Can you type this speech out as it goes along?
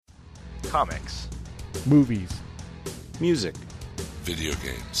Comics. Movies. Music. Video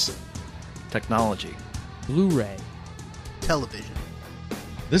games. Technology. Blu-ray. Television.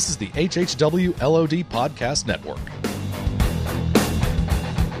 This is the HHW LOD Podcast Network.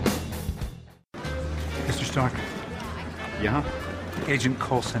 Mr. Stark. Yeah? Agent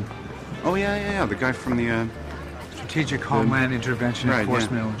Coulson. Oh, yeah. The guy from the, Strategic Homeland Intervention right,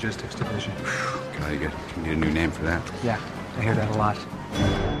 Enforcement and Logistics Division. God, you need a new name for that. Yeah, I hear that a lot.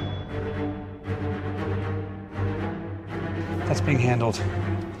 That's being handled.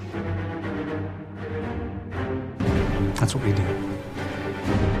 That's what we do.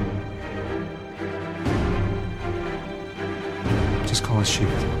 Just call us SHIELD.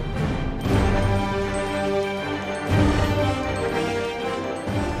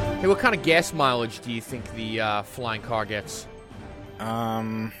 Hey, what kind of gas mileage do you think the flying car gets?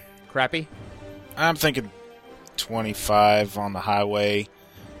 Crappy? I'm thinking 25 on the highway,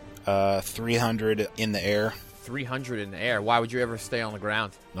 300 in the air. 300 in the air. Why would you ever stay on the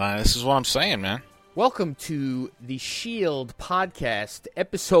ground? This is what I'm saying, man. Welcome to the SHIELD podcast,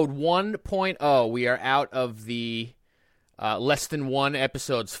 episode 1.0. We are out of the less than one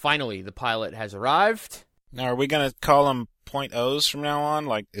episodes. Finally, the pilot has arrived. Now, are we going to call them .0s from now on?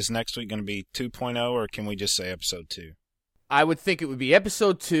 Like, is next week going to be 2.0, or can we just say episode 2? I would think it would be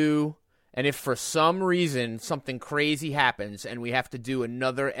episode 2, and if for some reason something crazy happens and we have to do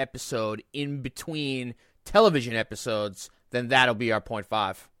another episode in between television episodes, then that'll be our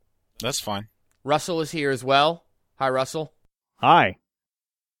 .5. That's fine. Russell is here as well. Hi, Russell. Hi.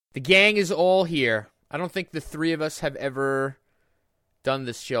 The gang is all here. I don't think the three of us have ever done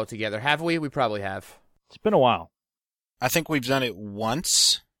this show together, have we? We probably have. It's been a while. I think we've done it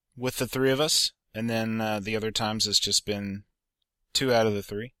once with the three of us, and then the other times it's just been 2 out of the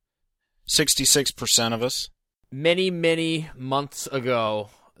 3. 66% of us. Many, many months ago,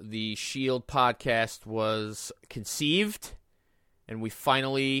 the SHIELD podcast was conceived, and we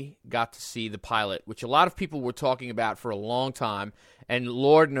finally got to see the pilot, which a lot of people were talking about for a long time, and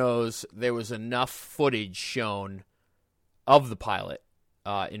Lord knows there was enough footage shown of the pilot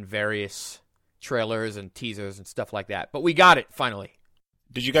in various trailers and teasers and stuff like that. But we got it, finally.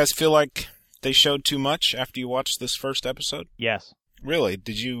 Did you guys feel like they showed too much after you watched this first episode? Yes. Really?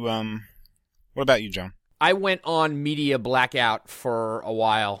 Did you, what about you, John? I went on media blackout for a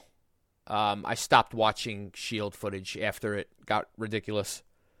while. I stopped watching SHIELD footage after it got ridiculous.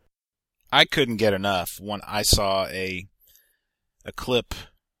 I couldn't get enough when I saw a clip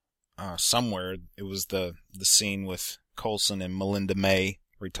somewhere. It was the scene with Coulson and Melinda May,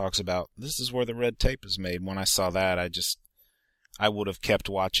 where he talks about, this is where the red tape is made. When I saw that, I would have kept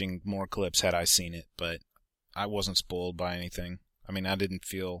watching more clips had I seen it, but I wasn't spoiled by anything. I mean, I didn't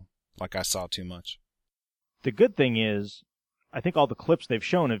feel like I saw too much. The good thing is, I think all the clips they've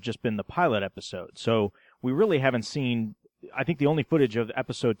shown have just been the pilot episode. So we really haven't seen, I think the only footage of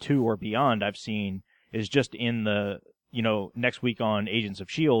episode 2 or beyond I've seen is just in the, next week on Agents of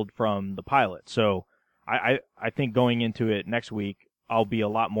S.H.I.E.L.D. from the pilot. So I think going into it next week, I'll be a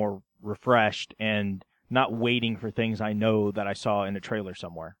lot more refreshed and not waiting for things I know that I saw in a trailer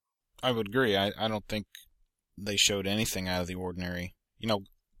somewhere. I would agree. I don't think they showed anything out of the ordinary.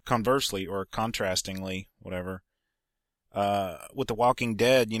 Conversely or contrastingly, whatever. With The Walking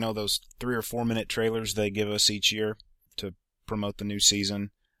Dead, those 3 or 4 minute trailers they give us each year to promote the new season.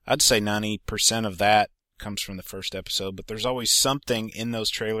 I'd say 90% of that comes from the first episode, but there's always something in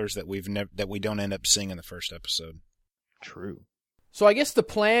those trailers that that we don't end up seeing in the first episode. True. So I guess the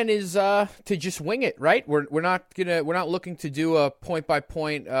plan is to just wing it, right? We're not looking to do a point by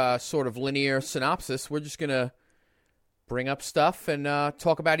point sort of linear synopsis. We're just gonna bring up stuff and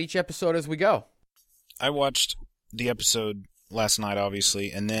talk about each episode as we go. I watched the episode last night,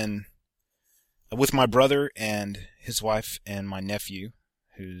 obviously, and then with my brother and his wife and my nephew,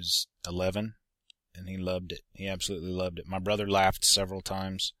 who's 11, and he loved it. He absolutely loved it. My brother laughed several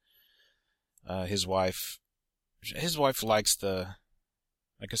times. His wife likes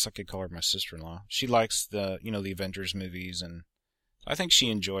I guess I could call her my sister-in-law. She likes the Avengers movies, and I think she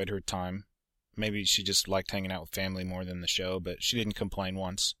enjoyed her time. Maybe she just liked hanging out with family more than the show, but she didn't complain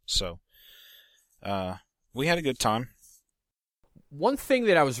once. So, we had a good time. One thing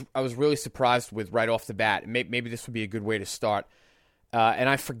that I was really surprised with right off the bat, maybe this would be a good way to start, and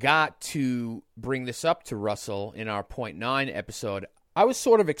I forgot to bring this up to Russell in our .9 episode. I was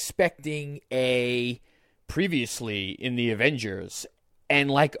sort of expecting a previously in the Avengers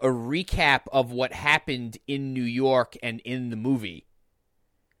and like a recap of what happened in New York and in the movie,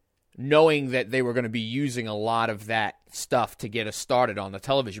 knowing that they were going to be using a lot of that stuff to get us started on the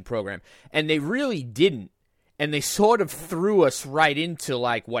television program. And they really didn't. and they sort of threw us right into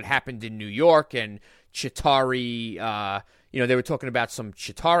like what happened in New York and Chitauri. They were talking about some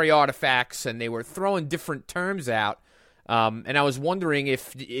Chitauri artifacts, and they were throwing different terms out. And I was wondering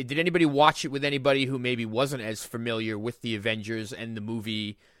did anybody watch it with anybody who maybe wasn't as familiar with the Avengers and the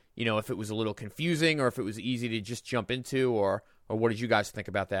movie, if it was a little confusing or if it was easy to just jump into, or what did you guys think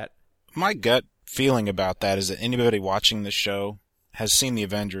about that? My gut feeling about that is that anybody watching this show has seen the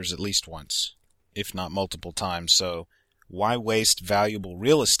Avengers at least once, if not multiple times. So why waste valuable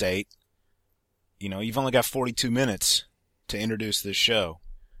real estate? You've only got 42 minutes to introduce this show.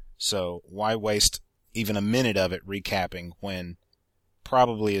 So why waste even a minute of it recapping when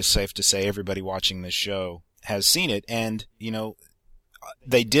probably is safe to say everybody watching this show has seen it? And,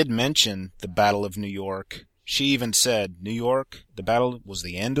 they did mention the Battle of New York. She even said, New York, the battle was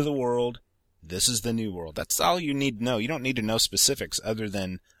the end of the world. This is the new world. That's all you need to know. You don't need to know specifics other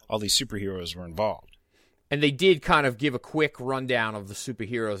than all these superheroes were involved. And they did kind of give a quick rundown of the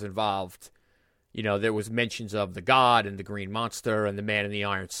superheroes involved. There was mentions of the God and the Green Monster and the Man in the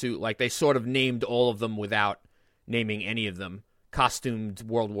Iron Suit. Like, they sort of named all of them without naming any of them. Costumed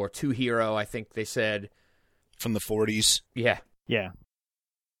World War II hero, I think they said. From the 40s. Yeah. Yeah.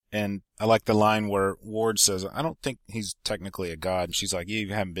 And I like the line where Ward says, I don't think he's technically a god. And she's like,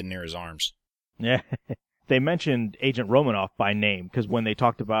 you haven't been near his arms. Yeah. They mentioned Agent Romanoff by name, because when they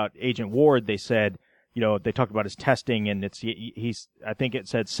talked about Agent Ward, they said, they talked about his testing, and he's I think it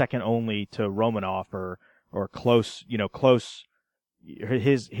said second only to Romanoff or close, close.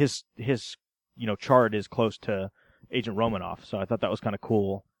 His chart is close to Agent Romanoff. So I thought that was kind of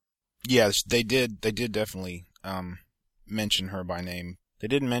cool. Yes, they did definitely mention her by name. They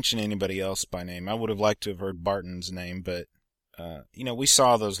didn't mention anybody else by name. I would have liked to have heard Barton's name, but we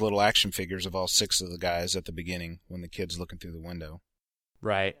saw those little action figures of all 6 of the guys at the beginning when the kid's looking through the window.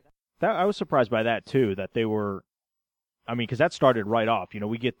 Right. I was surprised by that too, that they were, because that started right off.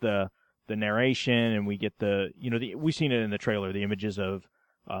 We get the narration, and we get we've seen it in the trailer, the images of,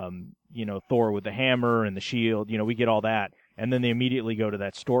 Thor with the hammer and the shield. We get all that, and then they immediately go to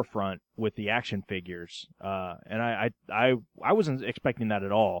that storefront with the action figures. And I wasn't expecting that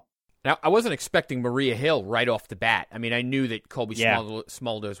at all. Now, I wasn't expecting Maria Hill right off the bat. I knew that Colby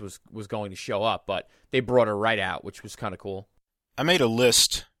Smulders was going to show up, but they brought her right out, which was kind of cool. I made a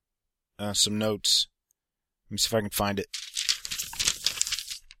list. Some notes. Let me see if I can find it.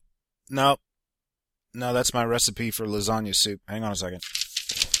 No, that's my recipe for lasagna soup. Hang on a second.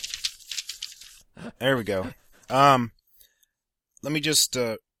 There we go. Let me just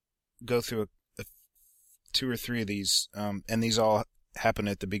go through 2 or 3 of these, and these all happen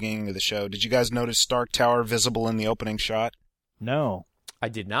at the beginning of the show. Did you guys notice Stark Tower visible in the opening shot? No. I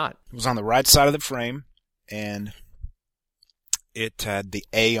did not. It was on the right side of the frame, and it had the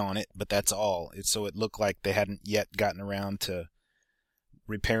A on it, but that's all. So it looked like they hadn't yet gotten around to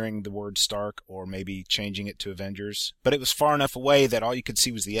repairing the word Stark or maybe changing it to Avengers. But it was far enough away that all you could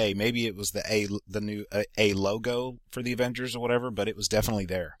see was the A. Maybe it was the new A logo for the Avengers or whatever, but it was definitely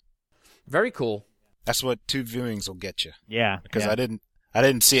there. Very cool. That's what 2 viewings will get you. Yeah. Because yeah. I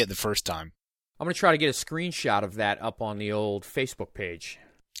didn't see it the first time. I'm going to try to get a screenshot of that up on the old Facebook page.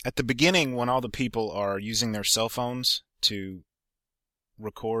 At the beginning, when all the people are using their cell phones to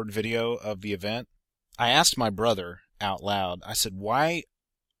record video of the event, I asked my brother out loud, I said, why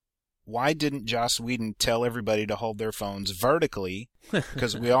didn't Joss Whedon tell everybody to hold their phones vertically?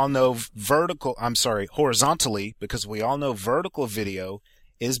 Because we all know horizontally, because we all know vertical video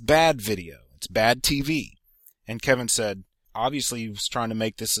is bad video. It's bad TV. And Kevin said, obviously he was trying to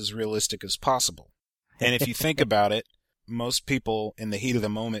make this as realistic as possible. And if you think about it, most people in the heat of the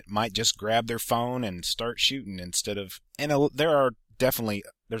moment might just grab their phone and start shooting instead of, and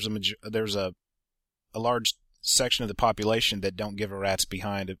there's a large section of the population that don't give a rat's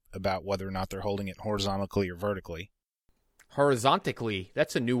behind about whether or not they're holding it horizontally or vertically. Horizontally?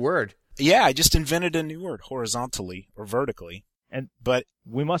 That's a new word. Yeah, I just invented a new word, horizontally or vertically. But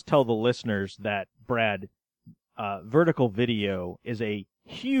we must tell the listeners that, Brad, vertical video is a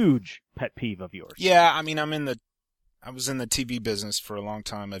huge pet peeve of yours. Yeah, I was in the TV business for a long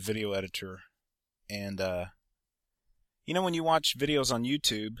time, a video editor, and when you watch videos on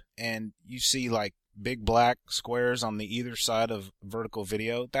YouTube and you see like big black squares on the either side of vertical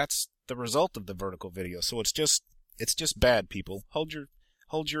video, that's the result of the vertical video. So it's just bad, people. Hold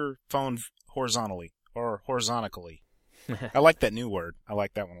your phone horizontally or horizontally. I like that new word. I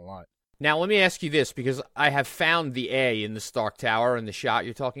like that one a lot. Now, let me ask you this, because I have found the A in the Stark Tower in the shot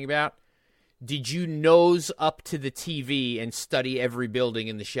you're talking about. Did you nose up to the TV and study every building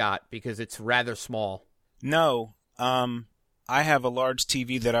in the shot? Because it's rather small. No. I have a large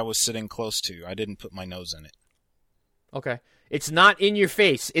TV that I was sitting close to. I didn't put my nose in it. Okay. It's not in your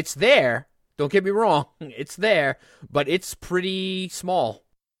face. It's there. Don't get me wrong. It's there, but it's pretty small.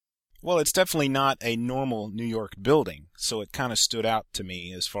 Well, it's definitely not a normal New York building, so it kind of stood out to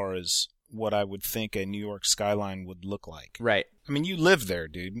me as far as what I would think a New York skyline would look like. Right. I mean, you live there,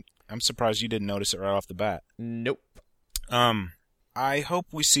 dude. I'm surprised you didn't notice it right off the bat. Nope. I hope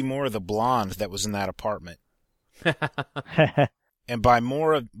we see more of the blonde that was in that apartment. And by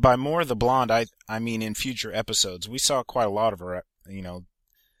more of the blonde, I mean in future episodes. We saw quite a lot of her,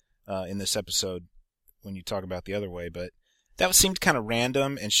 in this episode when you talk about the other way, but that seemed kind of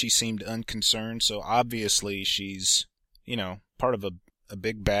random, and she seemed unconcerned, so obviously she's, part of a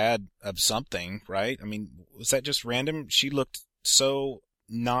big bad of something, right? I mean, was that just random? She looked so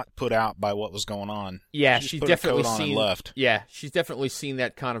not put out by what was going on. Yeah, She she's put her definitely coat on and seen. left. Yeah, she's definitely seen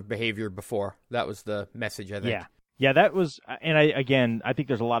that kind of behavior before. That was the message, I think. Yeah, that was, and I think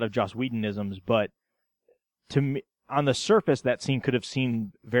there's a lot of Joss Whedonisms, but to me, on the surface, that scene could have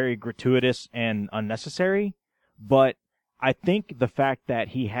seemed very gratuitous and unnecessary, but I think the fact that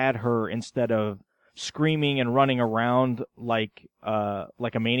he had her, instead of screaming and running around like a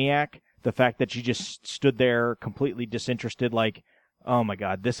maniac, the fact that she just stood there completely disinterested, like, oh my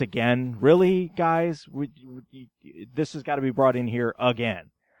God, this again? Really, guys? This has got to be brought in here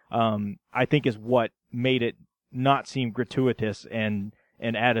again. I think is what made it not seem gratuitous and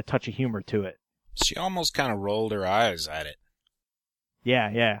add a touch of humor to it. She almost kind of rolled her eyes at it.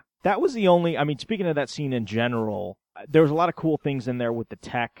 Yeah. That was the only, I mean, speaking of that scene in general, there was a lot of cool things in there with the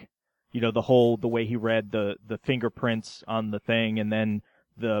tech, the way he read the fingerprints on the thing, and then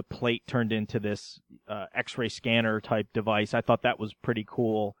the plate turned into this X-ray scanner type device. I thought that was pretty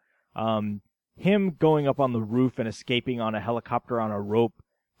cool. Him going up on the roof and escaping on a helicopter on a rope,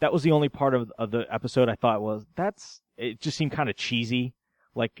 that was the only part of the episode I thought it just seemed kind of cheesy,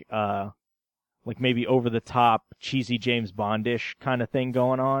 like maybe over the top, cheesy James Bondish kind of thing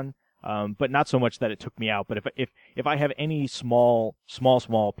going on. But not so much that it took me out. But if I have any small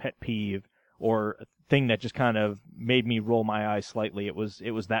pet peeve or thing that just kind of made me roll my eyes slightly, it was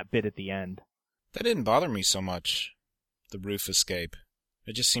that bit at the end. That didn't bother me so much, the roof escape.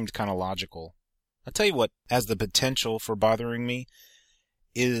 It just seemed kind of logical. I'll tell you what has the potential for bothering me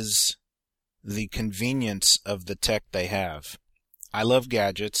is the convenience of the tech they have. I love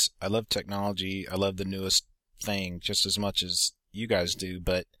gadgets, I love technology, I love the newest thing just as much as you guys do,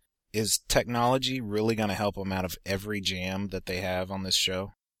 but is technology really going to help them out of every jam that they have on this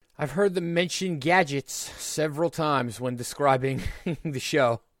show? I've heard them mention gadgets several times when describing the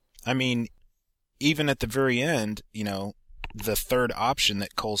show. I mean, even at the very end, the third option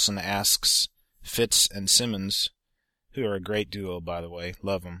that Coulson asks Fitz and Simmons, who are a great duo, by the way,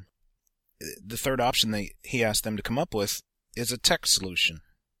 love them. The third option he asked them to come up with is a tech solution.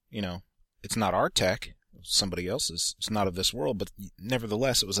 It's not our tech, somebody else's. It's not of this world, but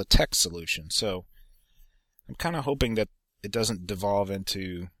nevertheless, it was a tech solution. So I'm kind of hoping that it doesn't devolve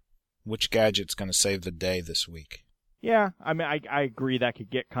into which gadget's going to save the day this week. Yeah, I mean, I agree that could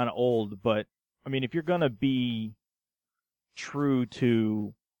get kind of old, but I mean, if you're going to be true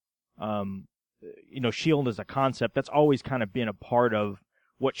to, S.H.I.E.L.D. as a concept, that's always kind of been a part of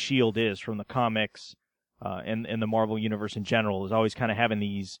what S.H.I.E.L.D. is from the comics and the Marvel Universe in general, is always kind of having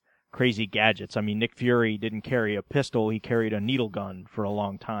these crazy gadgets. I mean, Nick Fury didn't carry a pistol, he carried a needle gun for a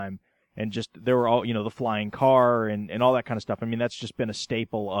long time. And just, there were all, the flying car and all that kind of stuff. I mean, that's just been a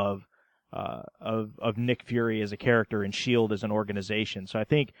staple of Nick Fury as a character and S.H.I.E.L.D. as an organization. So I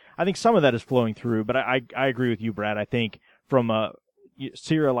think some of that is flowing through, but I agree with you, Brad. I think from a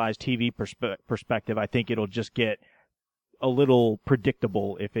serialized TV perspective, I think it'll just get a little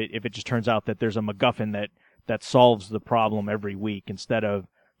predictable if it just turns out that there's a MacGuffin that solves the problem every week, instead of,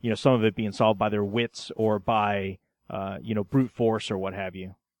 some of it being solved by their wits or by, brute force or what have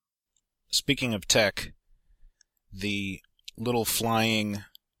you. Speaking of tech, the little flying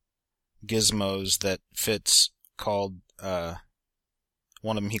gizmos that Fitz called,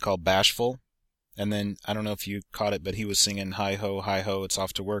 one of them he called Bashful, and then, I don't know if you caught it, but he was singing hi ho, it's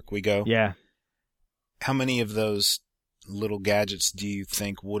off to work we go. Yeah. How many of those little gadgets do you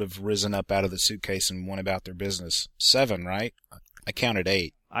think would have risen up out of the suitcase and went about their business? 7, right? I counted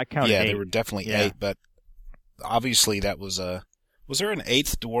 8. I counted 8. Yeah, there were definitely 8, but obviously that was a... Was there an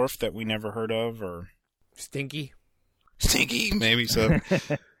 8th dwarf that we never heard of, or... Stinky? Stinky? Maybe so.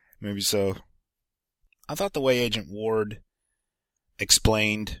 Maybe so. I thought the way Agent Ward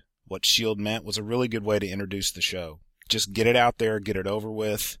explained what S.H.I.E.L.D. meant was a really good way to introduce the show. Just get it out there, get it over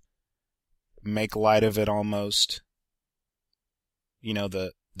with, make light of it almost.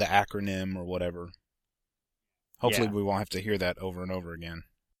 The acronym or whatever. Hopefully we won't have to hear that over and over again.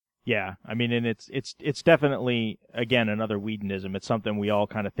 Yeah, I mean, and it's definitely, again, another Whedonism. It's something we all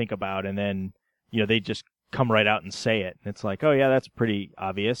kind of think about, and then, they just come right out and say it. And it's like, oh yeah, that's pretty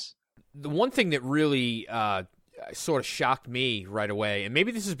obvious. The one thing that really sort of shocked me right away, and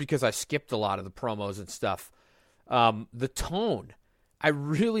maybe this is because I skipped a lot of the promos and stuff, the tone. I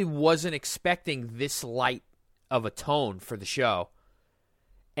really wasn't expecting this light of a tone for the show.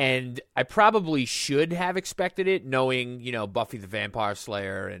 And I probably should have expected it, knowing, Buffy the Vampire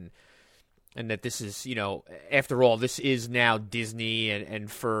Slayer and that this is, after all, this is now Disney and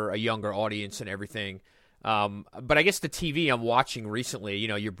for a younger audience and everything. But I guess the TV I'm watching recently,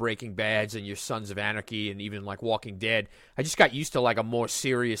 your Breaking Bads and your Sons of Anarchy and even like Walking Dead, I just got used to like a more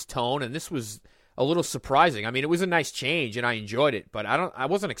serious tone, and this was a little surprising. I mean, it was a nice change and I enjoyed it, but I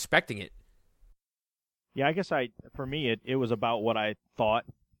wasn't expecting it. Yeah, I guess for me, it was about what I thought.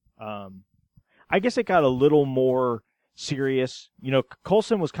 I guess it got a little more serious.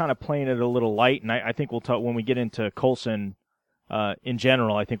 Coulson was kind of playing it a little light, and I think we'll talk when we get into Coulson in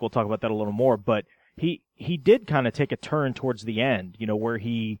general. I think we'll talk about that a little more. But he did kind of take a turn towards the end, where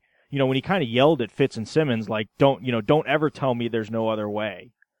he, when he kind of yelled at Fitz and Simmons, like, don't ever tell me there's no other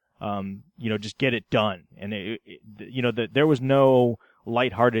way. Just get it done. And there was no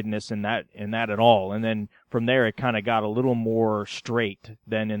lightheartedness in that at all. And then from there, it kind of got a little more straight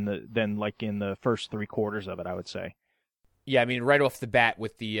than like in the first 3/4 of it, I would say. Yeah, I mean, right off the bat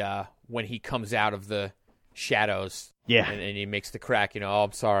with the when he comes out of the shadows, yeah, and he makes the crack. Oh,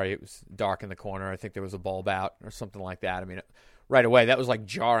 I'm sorry, it was dark in the corner. I think there was a bulb out or something like that. I mean, right away that was like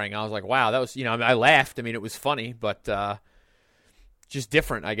jarring. I was like, wow, that was I laughed. I mean, it was funny, but just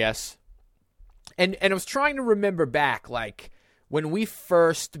different, I guess. And I was trying to remember back, like, when we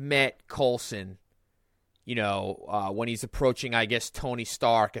first met Coulson, when he's approaching, I guess, Tony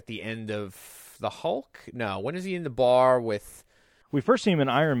Stark at the end of the Hulk? No, when is he in the bar with... We first see him in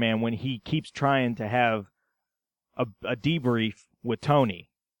Iron Man when he keeps trying to have a debrief with Tony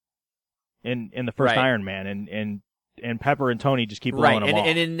in the first right. Iron Man, and Pepper and Tony just keep blowing him off.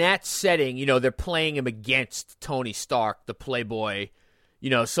 And in that setting, they're playing him against Tony Stark, the playboy.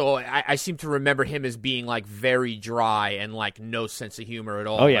 So I seem to remember him as being, like, very dry and, like, no sense of humor at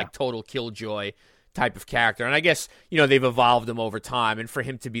all. Oh, yeah. Like, total killjoy type of character. And I guess, they've evolved him over time. And for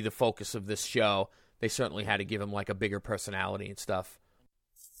him to be the focus of this show, they certainly had to give him, like, a bigger personality and stuff.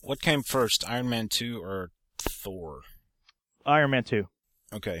 What came first, Iron Man 2 or Thor? Iron Man 2.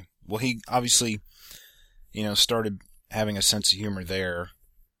 Okay. Well, he obviously, started having a sense of humor there.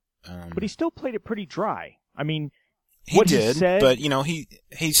 But he still played it pretty dry. I mean... He did, but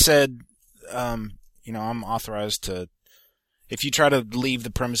he said, I'm authorized to. If you try to leave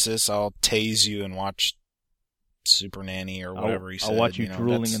the premises, I'll tase you and watch Super Nanny or whatever he said. I'll watch you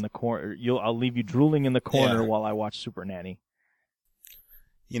drooling in the corner. I'll leave you drooling in the corner while I watch Super Nanny.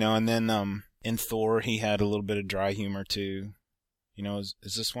 And then in Thor, he had a little bit of dry humor too. Is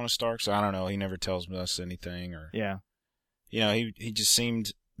this one of Stark's? I don't know. He never tells us anything, or yeah. He just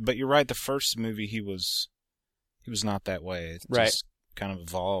seemed. But you're right. The first movie, he was not that way. It just kind of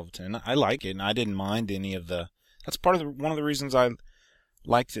evolved, and I like it, and I didn't mind any of the... That's one of the reasons I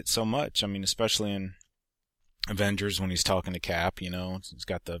liked it so much. I mean, especially in Avengers when he's talking to Cap, he's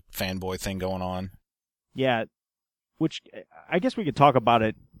got the fanboy thing going on. Yeah, which I guess we could talk about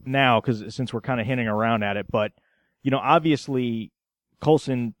it now, because since we're kind of hinting around at it, but, obviously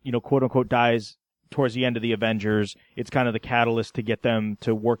Coulson, quote-unquote dies towards the end of the Avengers. It's kind of the catalyst to get them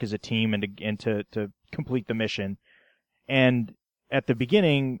to work as a team and to complete the mission. And at the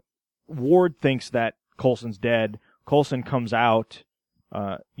beginning, Ward thinks that Coulson's dead. Coulson comes out,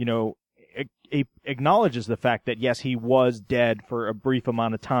 acknowledges the fact that, yes, he was dead for a brief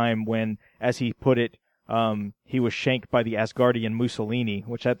amount of time when, as he put it, he was shanked by the Asgardian Mussolini,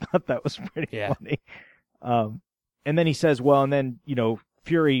 which I thought that was pretty funny. And then he says, well, and then,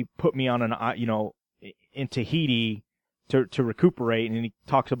 Fury put me on in Tahiti to recuperate, and he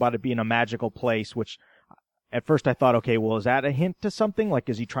talks about it being a magical place, which at first I thought, okay, well, is that a hint to something? Like,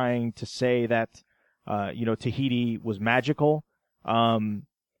 is he trying to say that, Tahiti was magical? And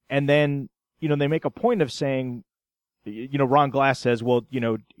then, they make a point of saying, Ron Glass says, well,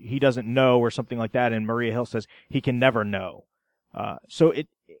 he doesn't know or something like that, and Maria Hill says he can never know. So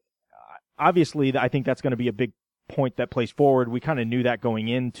obviously, I think that's going to be a big point that plays forward. We kind of knew that going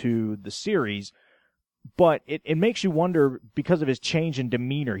into the series. But it makes you wonder, because of his change in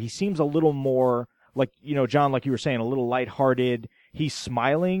demeanor. He seems a little more, like, John, like you were saying, a little lighthearted. He's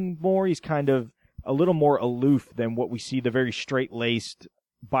smiling more. He's kind of a little more aloof than what we see, the very straight-laced,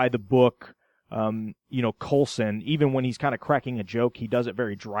 by the book, Coulson. Even when he's kind of cracking a joke, he does it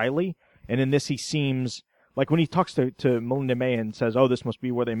very dryly. And in this, he seems like when he talks to Melinda May and says, "Oh, this must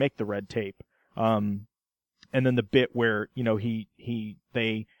be where they make the red tape," and then the bit where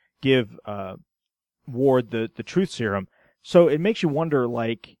they give Ward the truth serum. So it makes you wonder,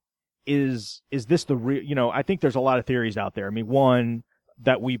 like, is this the real? I think there's a lot of theories out there. I mean, one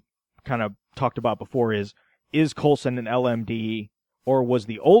that we kind of talked about before is Coulson an LMD, or was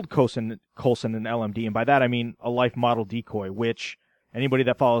the old Coulson an LMD? And by that I mean a life model decoy, which anybody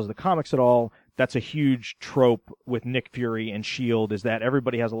that follows the comics at all, that's a huge trope with Nick Fury and S.H.I.E.L.D., is that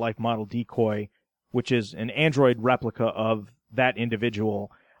everybody has a life model decoy, which is an android replica of that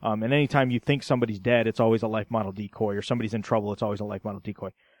individual. And anytime you think somebody's dead, it's always a life model decoy, or somebody's in trouble, it's always a life model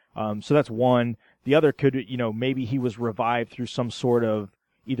decoy. So that's one. The other could, maybe he was revived through some sort of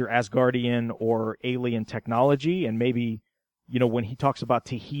either Asgardian or alien technology, and maybe, when he talks about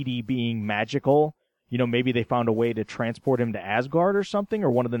Tahiti being magical, maybe they found a way to transport him to Asgard or something, or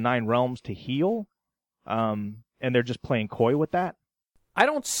one of the 9 realms to heal, and they're just playing coy with that. I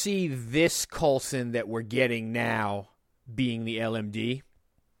don't see this Coulson that we're getting now being the LMD.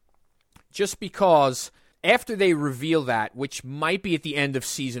 Just because after they reveal that, which might be at the end of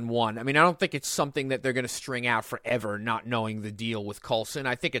season 1, I mean, I don't think it's something that they're going to string out forever, not knowing the deal with Coulson.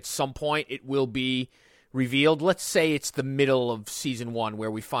 I think at some point it will be revealed. Let's say it's the middle of season 1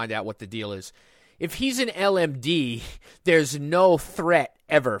 where we find out what the deal is. If he's an LMD, there's no threat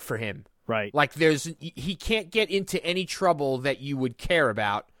ever for him. Right. Like, he can't get into any trouble that you would care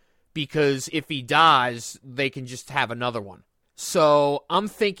about, because if he dies, they can just have another one. So I'm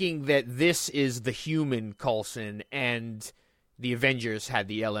thinking that this is the human Coulson, and the Avengers had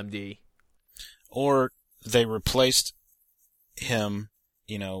the LMD. Or they replaced him,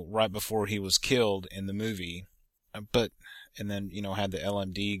 right before he was killed in the movie, and then, had the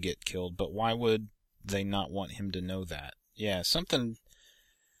LMD get killed. But why would they not want him to know that? Yeah,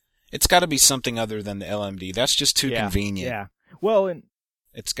 it's got to be something other than the LMD. That's just too convenient. Yeah. Well, and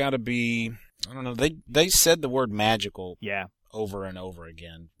it's got to be, I don't know, they said the word magical. Yeah. Over and over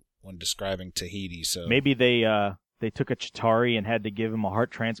again when describing Tahiti. So maybe they took a Chitauri and had to give him a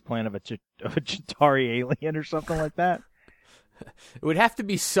heart transplant of a Chitauri alien or something like that. It would have to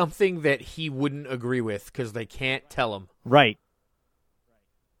be something that he wouldn't agree with, because they can't tell him. Right.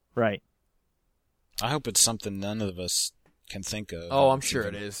 I hope it's something none of us can think of. Oh, I'm sure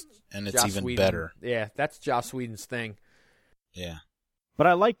it is. And it's even better. Yeah, that's Joss Whedon's thing. Yeah. But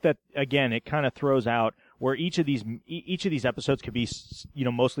I like that, again, it kind of throws out where each of these episodes could be,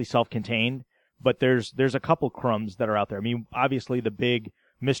 mostly self-contained, but there's a couple crumbs that are out there. I mean, obviously the big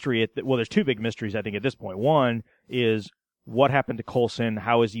mystery there's 2 big mysteries, I think, at this point. One is what happened to Coulson?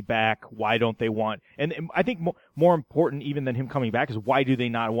 How is he back? Why don't they want? And I think more important even than him coming back is why do they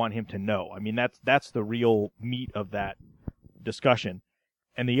not want him to know? I mean, that's the real meat of that discussion.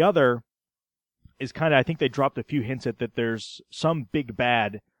 And the other is kind of, I think they dropped a few hints at that there's some big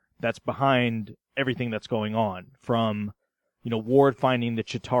bad that's behind everything that's going on, from, Ward finding the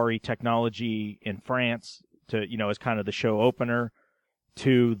Chitauri technology in France to, as kind of the show opener,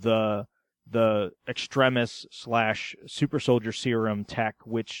 to the Extremis / super soldier serum tech,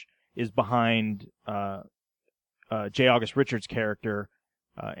 which is behind, J. August Richards' character,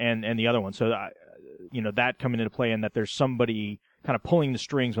 and the other one. So, that coming into play, and that there's somebody kind of pulling the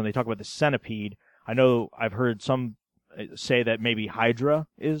strings when they talk about the centipede. I know I've heard some say that maybe Hydra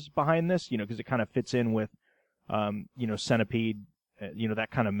is behind this, because it kind of fits in with, centipede, that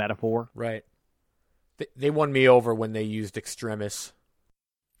kind of metaphor. Right. They won me over when they used Extremis.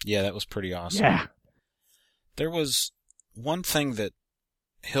 Yeah, that was pretty awesome. Yeah. There was one thing that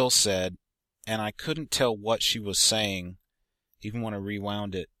Hill said, and I couldn't tell what she was saying, even when I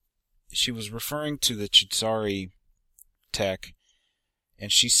rewound it. She was referring to the Chitauri tech,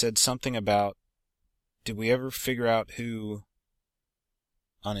 and she said something about, did we ever figure out who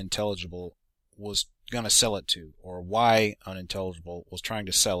Unintelligible was going to sell it to, or why Unintelligible was trying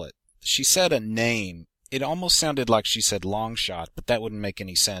to sell it? She said a name. It almost sounded like she said Longshot, but that wouldn't make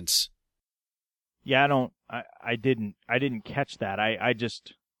any sense. Yeah, I didn't catch that. I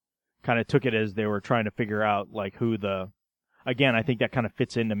just kind of took it as they were trying to figure out, like, who again, I think that kind of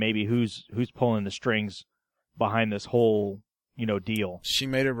fits into maybe who's pulling the strings behind this whole, deal. She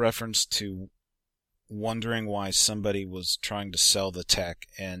made a reference to wondering why somebody was trying to sell the tech,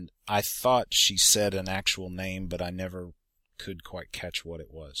 and I thought she said an actual name, but I never could quite catch what it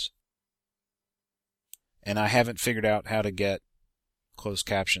was. And I haven't figured out how to get closed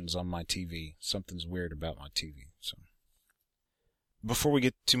captions on my TV. Something's weird about my TV. So, before we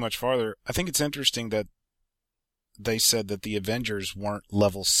get too much farther, I think it's interesting that they said that the Avengers weren't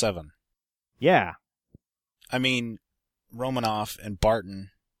level 7. Yeah. I mean, Romanoff and Barton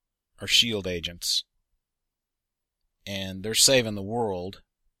are S.H.I.E.L.D. agents. and they're saving the world,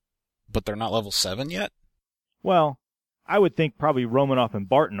 but they're not level 7 yet? Well, I would think probably Romanoff and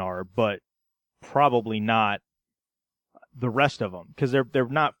Barton are, but probably not the rest of them, because they're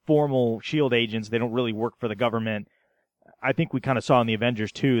not formal SHIELD agents. They don't really work for the government. I think we kind of saw in the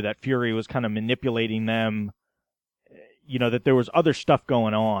Avengers too that Fury was kind of manipulating them. You know, that there was other stuff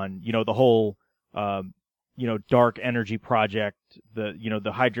going on. You know, the whole dark energy project, the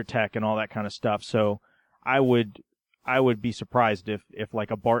Hydrotech and all that kind of stuff. So I would be surprised if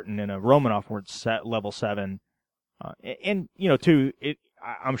like a Barton and a Romanoff weren't set level 7. And too,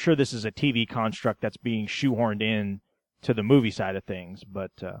 I'm sure this is a TV construct that's being shoehorned in to the movie side of things,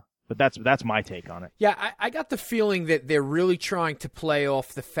 but that's my take on it. Yeah, I got the feeling that they're really trying to play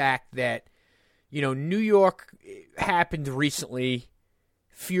off the fact that, New York happened recently.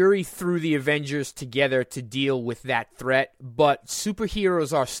 Fury threw the Avengers together to deal with that threat, but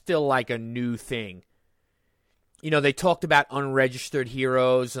superheroes are still like a new thing. They talked about unregistered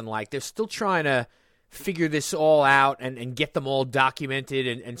heroes, and like they're still trying to figure this all out and get them all documented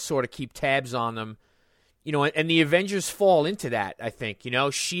and sort of keep tabs on them. And the Avengers fall into that, I think.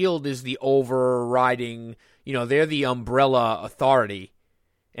 SHIELD is the overriding, they're the umbrella authority.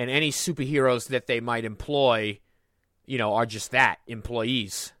 And any superheroes that they might employ, are just that,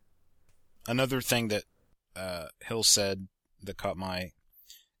 employees. Another thing that Hill said that caught my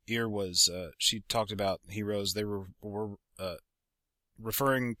ear was she talked about heroes. They were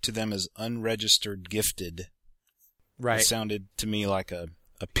referring to them as unregistered gifted. Right. It sounded to me like a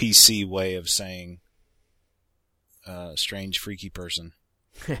PC way of saying strange, freaky person.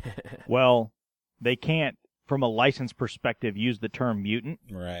 Well, they can't, from a license perspective, use the term mutant.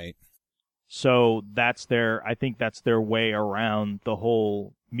 Right. So I think that's their way around the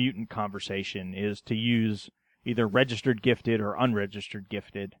whole mutant conversation, is to use either registered gifted or unregistered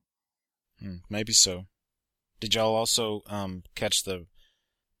gifted. Maybe so. Did y'all also catch it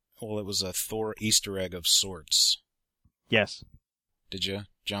was a Thor Easter egg of sorts. Yes. Did you?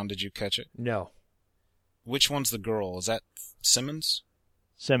 John, did you catch it? No. Which one's the girl? Is that Simmons?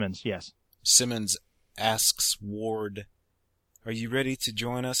 Simmons, yes. Simmons asks Ward, "Are you ready to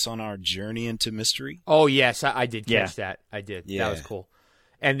join us on our journey into mystery?" Oh, yes, I did catch that. I did. Yeah. That was cool.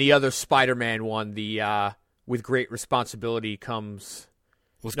 And the other Spider-Man one, the with great responsibility comes...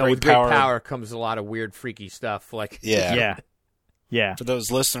 With great power comes a lot of weird, freaky stuff. Like Yeah. Yeah. For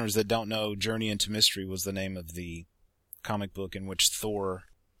those listeners that don't know, Journey into Mystery was the name of the comic book in which Thor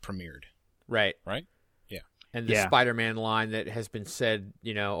premiered. Right. Right? Yeah. And the Spider-Man line that has been said,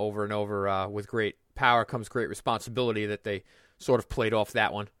 over and over, with great power comes great responsibility, that they sort of played off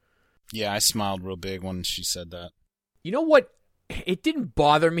that one. Yeah, I smiled real big when she said that. You know what? It didn't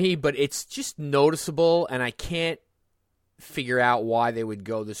bother me, but it's just noticeable, and I can't figure out why they would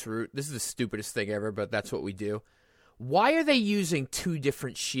go this route. This is the stupidest thing ever, but that's what we do. Why are they using 2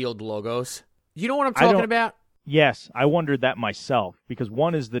 different SHIELD logos? You know what I'm talking about? Yes, I wondered that myself, because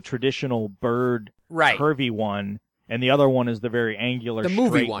one is the traditional bird, curvy one, and the other one is the very angular, the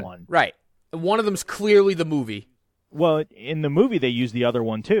movie straight one. Right. And one of them's clearly the movie. Well, in the movie they used the other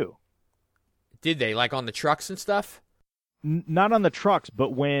one too. Did they? Like on the trucks and stuff? Not on the trucks, but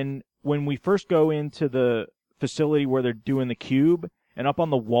when we first go into the facility where they're doing the cube, and up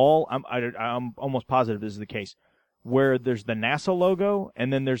on the wall, I'm almost positive this is the case, where there's the NASA logo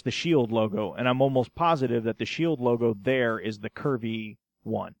and then there's the SHIELD logo, and I'm almost positive that the SHIELD logo there is the curvy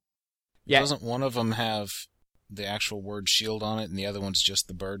one. Yeah. Doesn't one of them have the actual word SHIELD on it, and the other one's just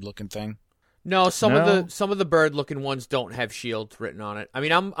the bird-looking thing? No, some of the bird-looking ones don't have SHIELD written on it. I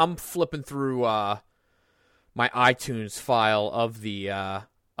mean, I'm flipping through my iTunes file of the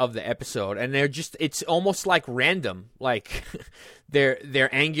episode, and it's almost like random. Like they're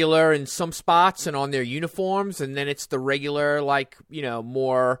angular in some spots and on their uniforms, and then it's the regular, like,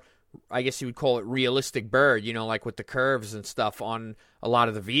 more, I guess you would call it realistic bird, like with the curves and stuff on a lot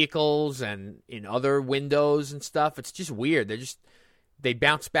of the vehicles and in other windows and stuff. It's just weird. They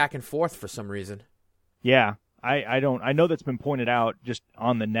bounce back and forth for some reason. Yeah. I know that's been pointed out just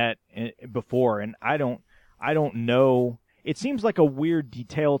on the net before, and I don't know. It seems like a weird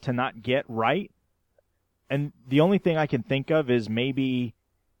detail to not get right. And the only thing I can think of is maybe,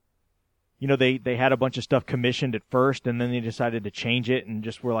 they had a bunch of stuff commissioned at first, and then they decided to change it and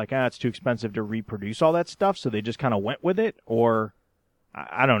just were like, it's too expensive to reproduce all that stuff, so they just kind of went with it, or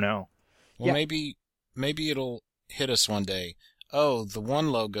I don't know. Well, maybe it'll hit us one day. Oh, the one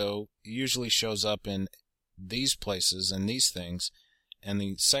logo usually shows up in these places and these things, and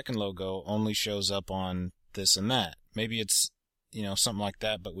the second logo only shows up on this and that. Maybe it's, something like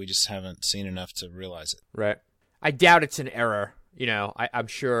that, but we just haven't seen enough to realize it. Right. I doubt it's an error. I'm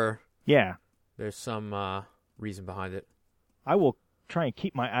sure. Yeah. There's some reason behind it. I will try and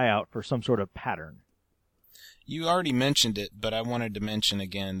keep my eye out for some sort of pattern. You already mentioned it, but I wanted to mention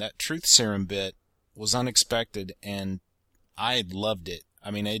again that truth serum bit was unexpected, and I loved it.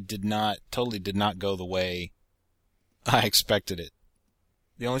 I mean, it totally did not go the way I expected it.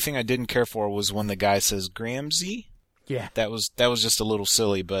 The only thing I didn't care for was when the guy says Gramsci. Yeah. That was just a little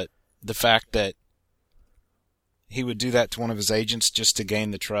silly, but the fact that he would do that to one of his agents just to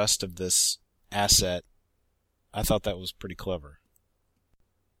gain the trust of this asset, I thought that was pretty clever.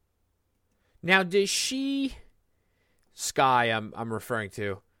 Now, does Skye, I'm referring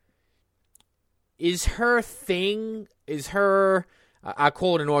to, is her thing, I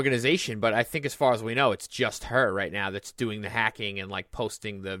call it an organization, but I think as far as we know, it's just her right now that's doing the hacking and like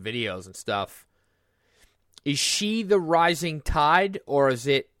posting the videos and stuff. Is she the rising tide, or is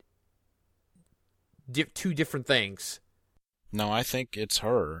it two different things? No, I think it's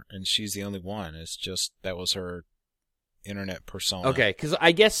her, and she's the only one. It's just that was her internet persona. Okay, because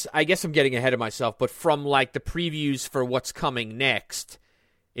I guess I'm getting ahead of myself, but from like the previews for what's coming next,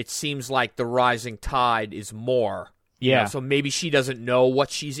 it seems like the rising tide is more. Yeah. You know, so maybe she doesn't know what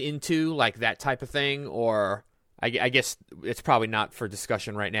she's into, like that type of thing, or I guess it's probably not for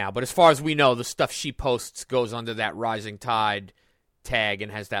discussion right now. But as far as we know, the stuff she posts goes under that rising tide tag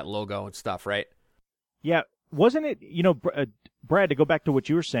and has that logo and stuff, right? Yeah, wasn't it, Brad, to go back to what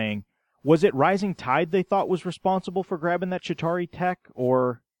you were saying, was it Rising Tide they thought was responsible for grabbing that Chitauri tech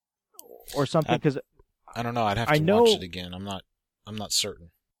or something? Because I don't know. I'd have to watch it again. I'm not certain.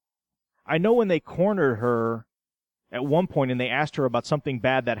 I know when they cornered her at one point and they asked her about something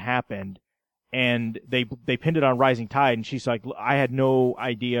bad that happened, and they pinned it on Rising Tide, and she's like, I had no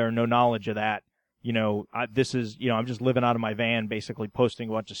idea or no knowledge of that. I'm just living out of my van, basically posting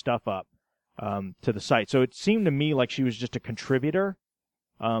a bunch of stuff up to the site. So it seemed to me like she was just a contributor.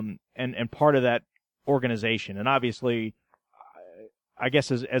 And part of that organization. And obviously, I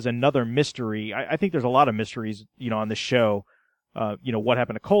guess as another mystery, I think there's a lot of mysteries, on this show. What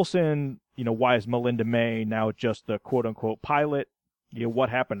happened to Coulson? Why is Melinda May now just the quote unquote pilot? What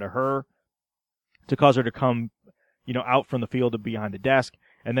happened to her to cause her to come, out from the field and behind the desk?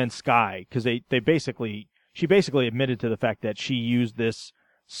 And then Skye, because she basically admitted to the fact that she used this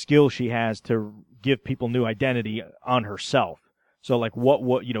skill she has to give people new identity on herself. So, like,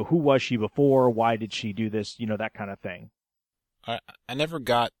 who was she before? Why did she do this? That kind of thing. I never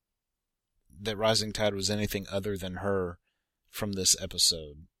got that Rising Tide was anything other than her from this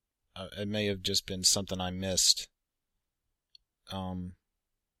episode. It may have just been something I missed. And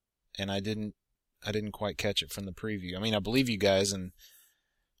I didn't quite catch it from the preview. I mean, I believe you guys, and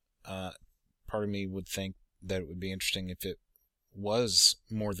part of me would think that it would be interesting if it was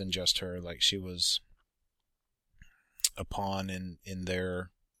more than just her, like she was a pawn in their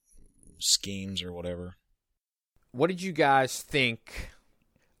schemes or whatever. What did you guys think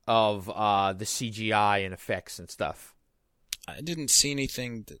of the CGI and effects and stuff? I didn't see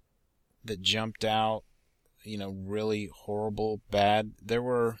anything that jumped out, really horrible, bad. There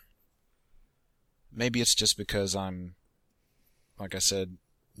were, maybe it's just because I'm, like I said,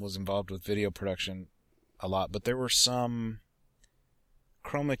 was involved with video production a lot, but there were some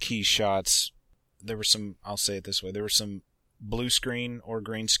chroma key shots. There were some, I'll say it this way, there were some blue screen or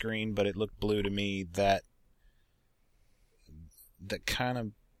green screen, but it looked blue to me, that kind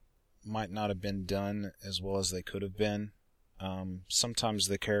of might not have been done as well as they could have been. Sometimes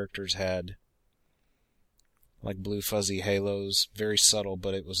the characters had like blue fuzzy halos, very subtle,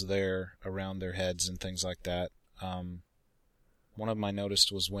 but it was there around their heads and things like that. One of them I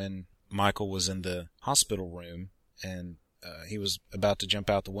noticed was when Michael was in the hospital room and he was about to jump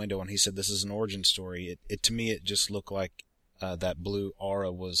out the window, and he said, "This is an origin story." It to me, it just looked like that blue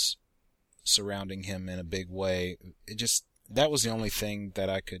aura was surrounding him in a big way. That was the only thing that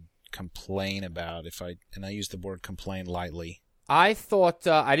I could complain about, and I use the word complain lightly. I thought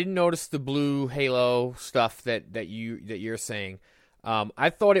I didn't notice the blue halo stuff that you're saying. I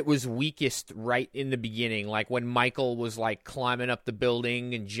thought it was weakest right in the beginning, like when Michael was like climbing up the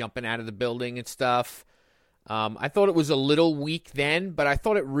building and jumping out of the building and stuff. I thought it was a little weak then, but I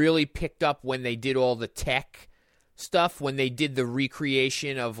thought it really picked up when they did all the tech stuff, when they did the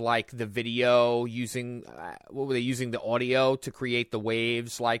recreation of like the video using what were they using, the audio to create the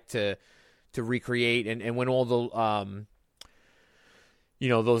waves, like to recreate, and when all the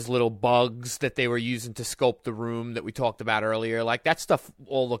those little bugs that they were using to scope the room that we talked about earlier, like that stuff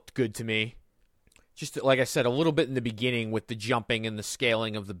all looked good to me. Just like I said, a little bit in the beginning with the jumping and the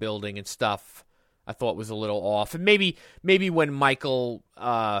scaling of the building and stuff, I thought was a little off. And maybe when Michael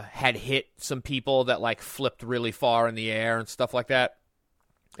had hit some people that like flipped really far in the air and stuff like that,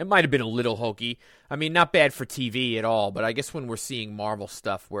 It might have been a little hokey. I mean, not bad for TV at all, but I guess when we're seeing Marvel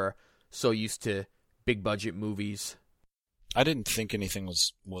stuff, we're so used to big budget movies. I didn't think anything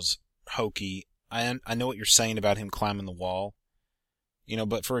was hokey. I know what you're saying about him climbing the wall,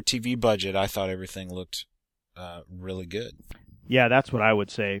 but for a TV budget, I thought everything looked really good. Yeah, that's what I would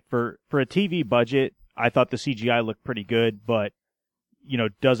say. For a TV budget, I thought the CGI looked pretty good, but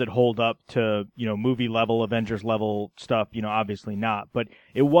does it hold up to movie level, Avengers level stuff? Obviously not. But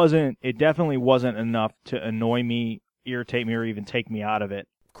it definitely wasn't enough to annoy me, irritate me, or even take me out of it.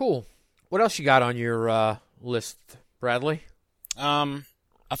 Cool. What else you got on your list, Bradley? I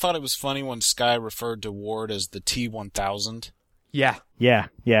thought it was funny when Skye referred to Ward as the T-1000. Yeah.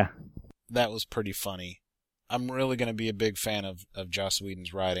 Yeah. That was pretty funny. I'm really going to be a big fan of Joss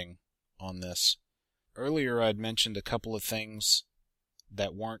Whedon's writing on this. Earlier, I'd mentioned a couple of things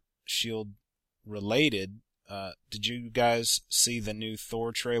that weren't S.H.I.E.L.D. related. Did you guys see the new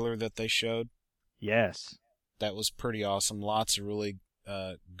Thor trailer that they showed? Yes. That was pretty awesome. Lots of really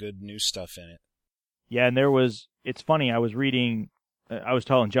good new stuff in it. Yeah, and it's funny, I was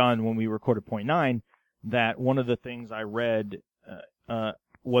telling John when we recorded Point 9 that one of the things I read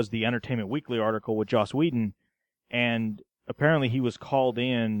was the Entertainment Weekly article with Joss Whedon, and apparently he was called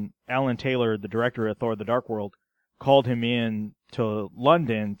in, Alan Taylor, the director of Thor: The Dark World, called him in to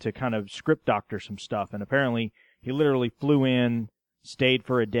London to kind of script doctor some stuff, and apparently he literally flew in, stayed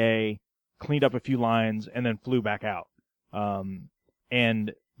for a day, cleaned up a few lines, and then flew back out.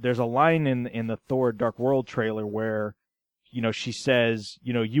 And there's a line in the Thor: Dark World trailer where she says,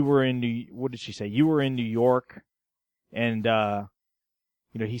 you were in what did she say? You were in New York, and I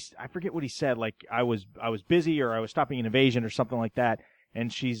forget what he said. Like I was busy, or I was stopping an invasion, or something like that.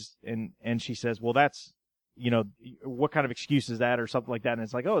 And she says, well, that's, what kind of excuse is that, or something like that. And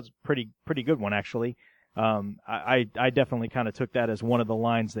it's like, oh, it's a pretty good one actually. I definitely kind of took that as one of the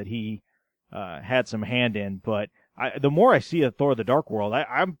lines that he had some hand in. But the more I see of Thor: The Dark World,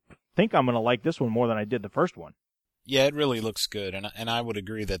 I think I'm going to like this one more than I did the first one. Yeah, it really looks good, and I would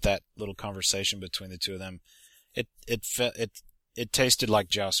agree that little conversation between the two of them, it tasted like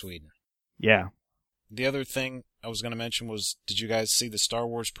Joss Whedon. Yeah. The other thing I was going to mention was, did you guys see the Star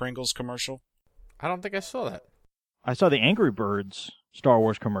Wars Pringles commercial? I don't think I saw that. I saw the Angry Birds Star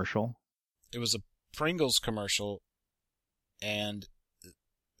Wars commercial. It was a Pringles commercial, and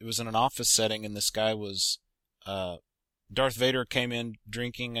it was in an office setting, and this guy was Darth Vader came in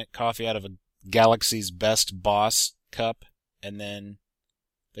drinking coffee out of a Galaxy's Best Boss cup, and then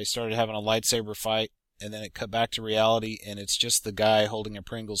they started having a lightsaber fight, and then it cut back to reality, and it's just the guy holding a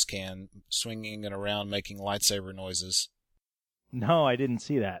Pringles can, swinging it around, making lightsaber noises. No, I didn't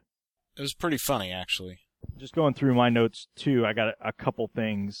see that. It was pretty funny, actually. Just going through my notes, too, I got a couple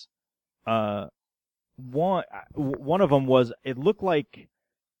things. One of them was, it looked like,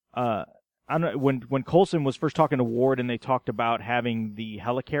 I don't know, when Coulson was first talking to Ward and they talked about having the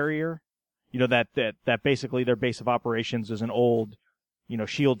helicarrier, that basically their base of operations is an old,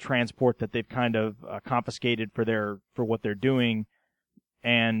 S.H.I.E.L.D. transport that they've kind of confiscated for what they're doing.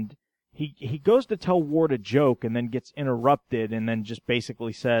 And he goes to tell Ward a joke and then gets interrupted and then just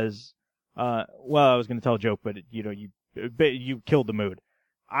basically says, well, I was going to tell a joke, but you killed the mood.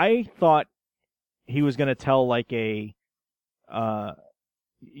 I thought he was going to tell like a, part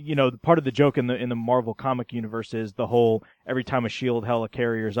of the joke in the Marvel comic universe is the whole, every time a S.H.I.E.L.D.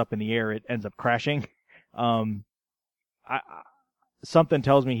 helicarrier is up in the air, it ends up crashing. Something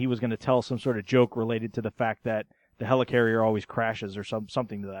tells me he was going to tell some sort of joke related to the fact that the helicarrier always crashes or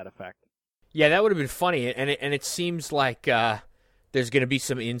something to that effect. Yeah, that would have been funny, and it seems like there's going to be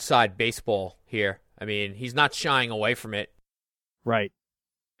some inside baseball here. I mean, he's not shying away from it. Right.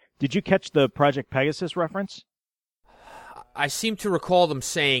 Did you catch the Project Pegasus reference? I seem to recall them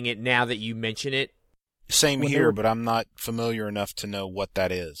saying it now that you mention it. Same here, but I'm not familiar enough to know what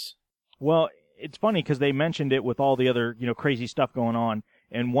that is. Well, it's funny because they mentioned it with all the other, crazy stuff going on,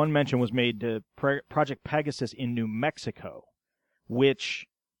 and one mention was made to Project Pegasus in New Mexico, which,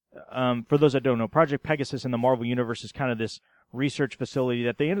 for those that don't know, Project Pegasus in the Marvel Universe is kind of this research facility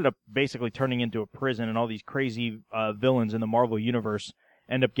that they ended up basically turning into a prison, and all these crazy villains in the Marvel Universe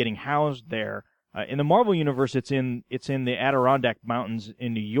end up getting housed there. In the Marvel Universe, it's in the Adirondack Mountains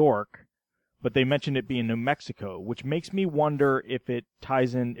in New York, but they mentioned it being New Mexico, which makes me wonder if it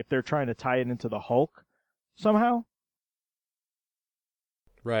ties in, if they're trying to tie it into the Hulk somehow.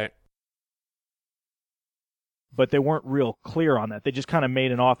 Right. But they weren't real clear on that. They just kind of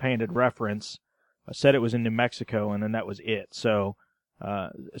made an offhanded reference, said it was in New Mexico, and then that was it. So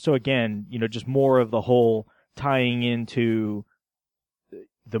again, just more of the whole tying into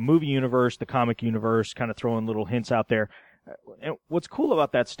the movie universe, the comic universe, kind of throwing little hints out there. And what's cool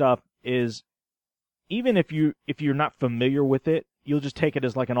about that stuff is even if you're not familiar with it, you'll just take it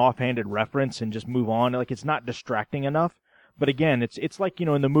as like an offhanded reference and just move on. Like it's not distracting enough. But again, it's like,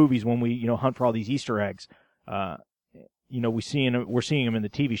 in the movies when we, hunt for all these Easter eggs, we're seeing them in the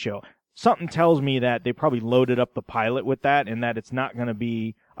TV show. Something tells me that they probably loaded up the pilot with that and that it's not going to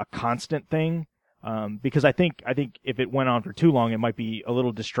be a constant thing. Because I think if it went on for too long, it might be a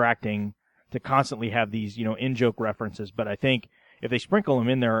little distracting to constantly have these, in-joke references. But I think if they sprinkle them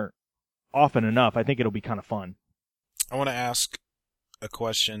in there often enough, I think it'll be kind of fun. I want to ask a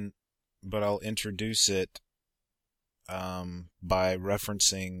question, but I'll introduce it by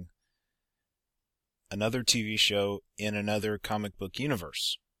referencing another TV show in another comic book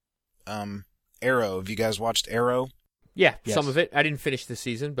universe. Arrow. Have you guys watched Arrow? Yeah, Yes. Some of it. I didn't finish the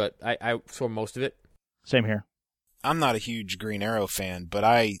season, but I saw most of it. Same here. I'm not a huge Green Arrow fan, but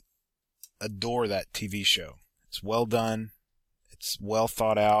I adore that TV show. It's well done. It's well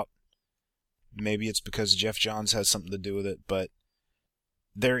thought out. Maybe it's because Jeff Johns has something to do with it, but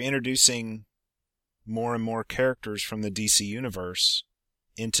they're introducing more and more characters from the DC universe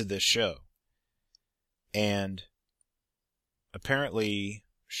into this show. And apparently,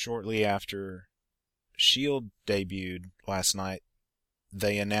 shortly after S.H.I.E.L.D. debuted last night,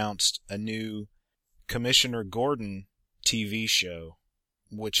 they announced a new Commissioner Gordon TV show,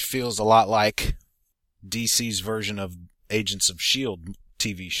 which feels a lot like DC's version of Agents of S.H.I.E.L.D.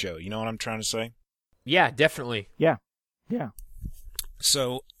 TV show. You know what I'm trying to say? Yeah, definitely. Yeah.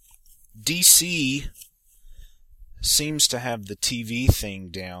 So, DC seems to have the TV thing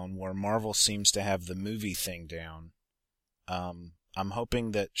down, where Marvel seems to have the movie thing down. I'm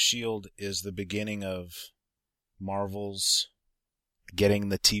hoping that S.H.I.E.L.D. is the beginning of Marvel's getting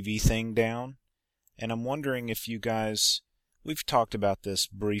the TV thing down. And I'm wondering if you guys... We've talked about this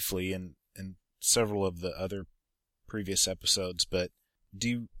briefly in several of the other previous episodes, but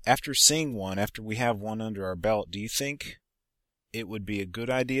after we have one under our belt, do you think it would be a good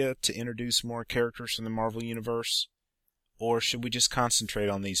idea to introduce more characters from the Marvel Universe? Or should we just concentrate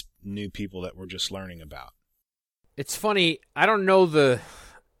on these new people that we're just learning about? It's funny, I don't know the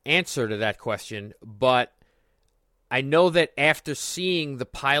answer to that question, but I know that after seeing the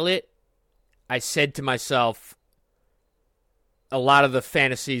pilot, I said to myself, a lot of the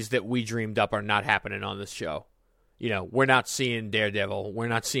fantasies that we dreamed up are not happening on this show. We're not seeing Daredevil. We're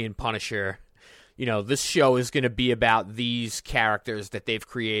not seeing Punisher. This show is going to be about these characters that they've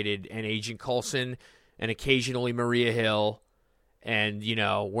created, and Agent Coulson, and occasionally Maria Hill, and,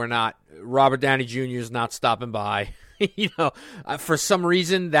 Robert Downey Jr. is not stopping by. For some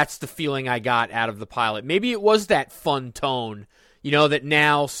reason, that's the feeling I got out of the pilot. Maybe it was that fun tone, that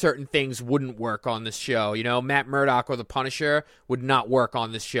now certain things wouldn't work on this show. Matt Murdock or the Punisher would not work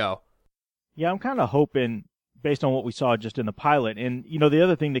on this show. Yeah, I'm kind of hoping, based on what we saw just in the pilot. And, the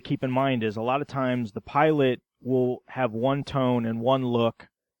other thing to keep in mind is a lot of times the pilot will have one tone and one look,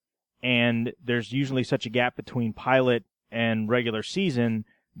 and there's usually such a gap between pilot and regular season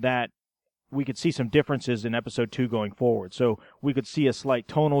that we could see some differences in episode 2 going forward. So we could see a slight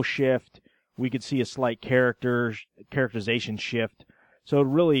tonal shift. We could see a slight characterization shift. So it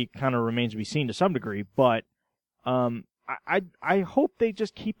really kind of remains to be seen to some degree, but I hope they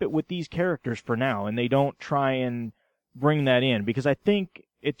just keep it with these characters for now, and they don't try and bring that in, because I think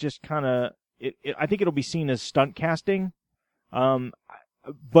it just kind of I think it'll be seen as stunt casting.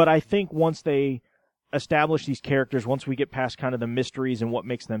 But I think once they establish these characters, once we get past kind of the mysteries and what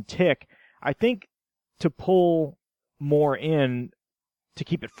makes them tick, I think to pull more in to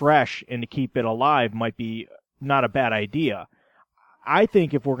keep it fresh and to keep it alive might be not a bad idea. I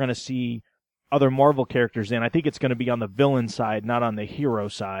think if we're going to see other Marvel characters in, I think it's going to be on the villain side, not on the hero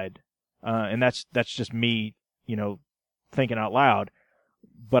side. And that's just me, thinking out loud.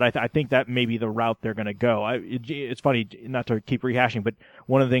 But I think that may be the route they're going to go. It's funny, not to keep rehashing, but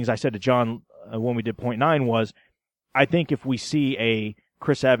one of the things I said to John when we did Point 9 was, I think if we see a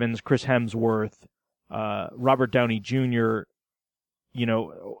Chris Evans, Chris Hemsworth, Robert Downey Jr.,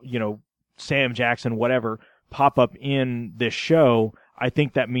 Sam Jackson, whatever, pop up in this show, I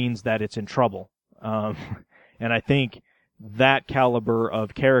think that means that it's in trouble. And I think that caliber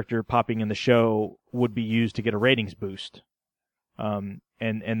of character popping in the show would be used to get a ratings boost. And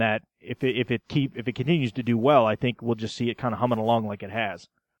that if it continues to do well, I think we'll just see it kind of humming along like it has.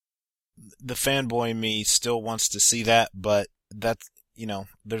 The fanboy in me still wants to see that, but that's,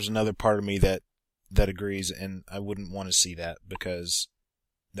 there's another part of me that agrees, and I wouldn't want to see that, because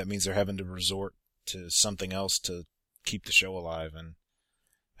that means they're having to resort to something else to keep the show alive, and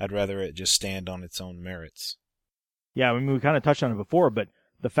I'd rather it just stand on its own merits. Yeah, I mean, we kind of touched on it before, but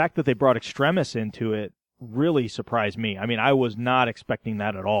the fact that they brought Extremis into it really surprised me. I mean, I was not expecting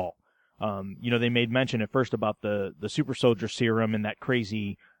that at all. They made mention at first about the super soldier serum and that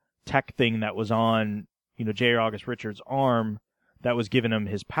crazy tech thing that was on, J. August Richards' arm that was giving him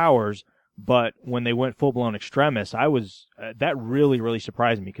his powers. But when they went full-blown Extremis, I was that really, really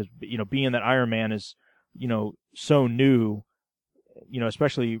surprised me because, being that Iron Man is, so new,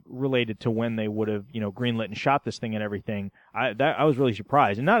 especially related to when they would have, greenlit and shot this thing and everything, I was really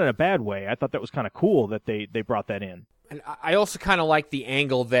surprised. And not in a bad way. I thought that was kind of cool that they brought that in. And I also kind of like the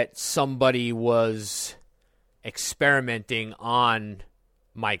angle that somebody was experimenting on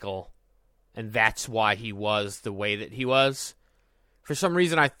Michael, and that's why he was the way that he was. For some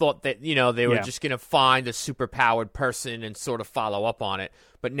reason, I thought that, they were just going to find a super-powered person and sort of follow up on it.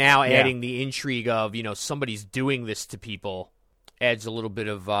 But now adding the intrigue of, somebody's doing this to people adds a little bit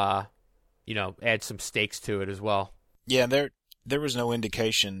of, adds some stakes to it as well. Yeah, there was no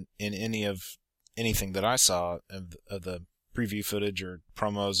indication in anything that I saw of the preview footage or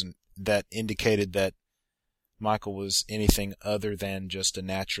promos and that indicated that Michael was anything other than just a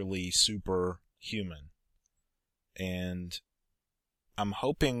naturally superhuman. And I'm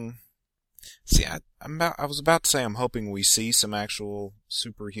hoping. See, I was about to say I'm hoping we see some actual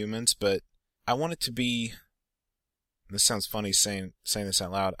superhumans, but I want it to be. This sounds funny saying this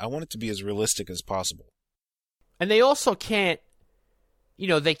out loud. I want it to be as realistic as possible. And they also can't,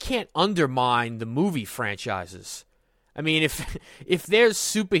 they can't undermine the movie franchises. I mean, if there's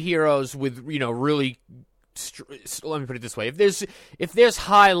superheroes with, really, let me put it this way: if there's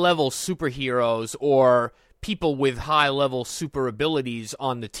high level superheroes or people with high level super abilities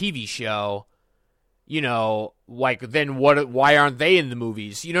on the TV show, then why aren't they in the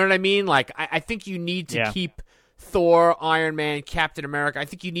movies? You know what I mean? Like, I think you need to keep Thor, Iron Man, Captain America, I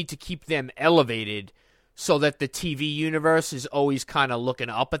think you need to keep them elevated so that the TV universe is always kind of looking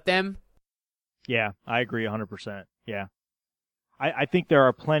up at them. Yeah, I agree 100%. Yeah. I think there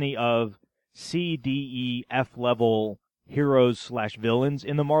are plenty of C, D, E, F level heroes/villains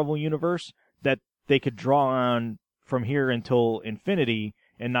in the Marvel universe that they could draw on from here until infinity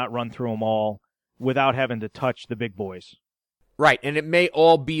and not run through them all without having to touch the big boys. Right, and it may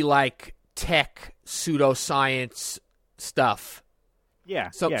all be like tech, pseudoscience stuff. Yeah,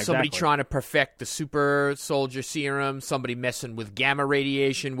 Somebody trying to perfect the super soldier serum, somebody messing with gamma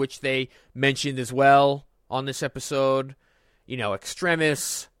radiation, which they mentioned as well on this episode.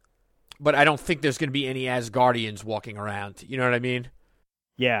 Extremis. But I don't think there's going to be any Asgardians walking around. You know what I mean?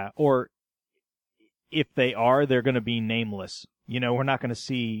 Yeah, or if they are, they're going to be nameless. We're not going to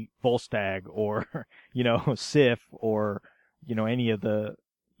see Volstagg or, Sif or, any of the,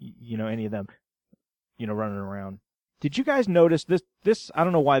 any of them, running around. Did you guys notice this? I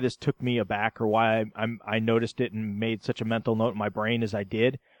don't know why this took me aback or why I noticed it and made such a mental note in my brain as I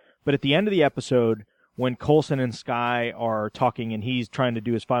did. But at the end of the episode, when Coulson and Skye are talking and he's trying to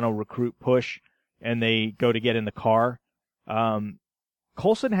do his final recruit push and they go to get in the car,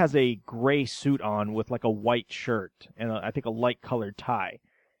 Coulson has a gray suit on with like a white shirt and I think a light colored tie.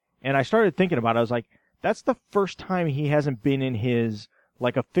 And I started thinking about it. I was like, that's the first time he hasn't been in his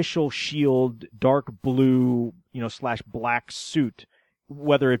like official SHIELD dark blue, / black suit,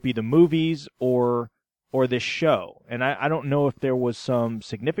 whether it be the movies or this show. And I don't know if there was some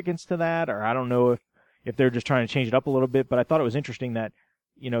significance to that, or I don't know if they're just trying to change it up a little bit, but I thought it was interesting that,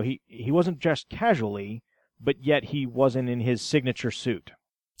 he wasn't dressed casually, but yet he wasn't in his signature suit.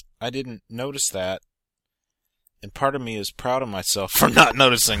 I didn't notice that, and part of me is proud of myself for not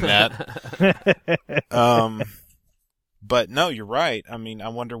noticing that. But no, you're right. I mean, I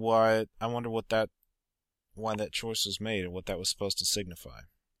wonder why that choice was made and what that was supposed to signify.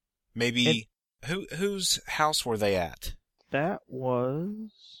 Maybe whose house were they at? That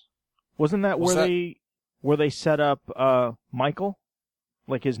wasn't that where they set up Michael,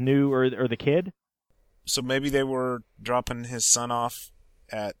 like his new or the kid? So maybe they were dropping his son off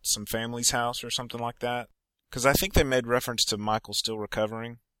at some family's house or something like that. Because I think they made reference to Michael still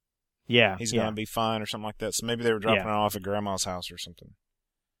recovering. Yeah, he's gonna be fine or something like that. So maybe they were dropping him off at Grandma's house or something.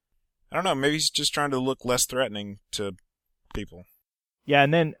 I don't know. Maybe he's just trying to look less threatening to people. Yeah,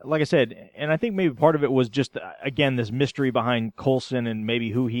 and then, like I said, and I think maybe part of it was just, again, this mystery behind Coulson and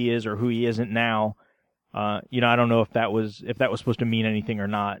maybe who he is or who he isn't now. I don't know if that was supposed to mean anything or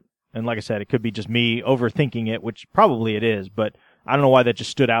not. And like I said, it could be just me overthinking it, which probably it is, but I don't know why that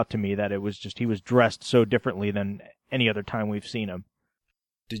just stood out to me, that it was just he was dressed so differently than any other time we've seen him.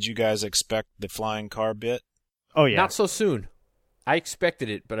 Did you guys expect the flying car bit? Oh, yeah. Not so soon. I expected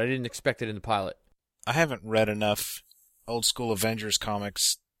it, but I didn't expect it in the pilot. I haven't read enough old school Avengers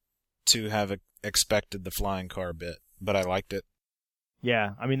comics to have expected the flying car bit, but I liked it.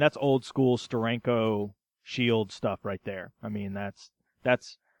 Yeah, I mean, that's old school Steranko Shield stuff right there. I mean, that's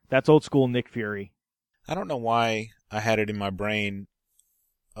old school Nick Fury. I don't know why I had it in my brain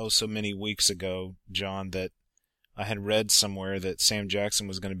so many weeks ago, John, that I had read somewhere that Sam Jackson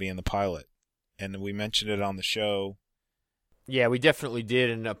was going to be in the pilot. And we mentioned it on the show. Yeah, we definitely did,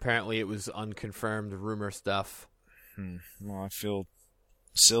 and apparently it was unconfirmed rumor stuff. Well, I feel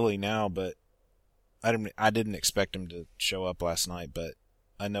silly now, but I didn't expect him to show up last night, but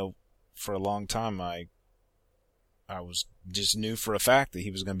I know for a long time I was just knew for a fact that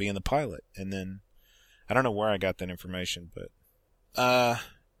he was going to be in the pilot. And then I don't know where I got that information, but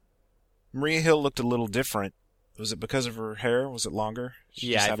Maria Hill looked a little different. Was it because of her hair? Was it longer?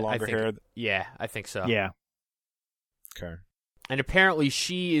 She just had longer hair? Yeah, I think so. Yeah. Okay. And apparently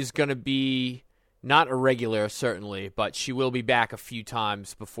she is going to be not a regular, certainly, but she will be back a few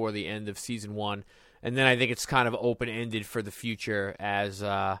times before the end of season 1. And then I think it's kind of open-ended for the future as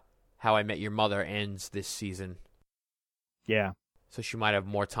How I Met Your Mother ends this season. Yeah. So she might have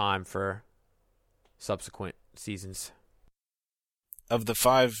more time for subsequent seasons. Of the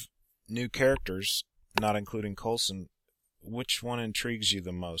 5 new characters, not including Coulson, which one intrigues you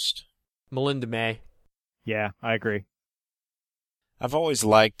the most? Melinda May. Yeah, I agree. I've always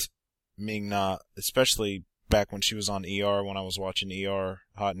liked Ming Na, especially back when she was on ER, when I was watching ER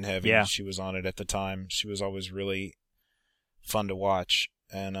Hot and Heavy. Yeah. She was on it at the time. She was always really fun to watch.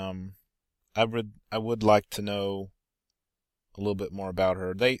 And I would like to know a little bit more about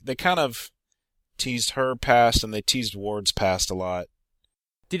her. They kind of teased her past and they teased Ward's past a lot.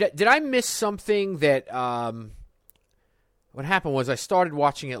 Did I miss something that what happened was I started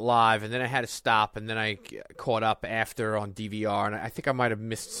watching it live and then I had to stop and then I caught up after on DVR and I think I might have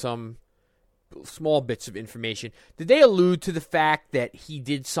missed some small bits of information. Did they allude to the fact that he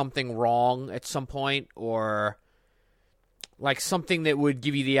did something wrong at some point, or like something that would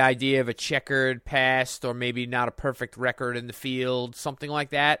give you the idea of a checkered past or maybe not a perfect record in the field, something like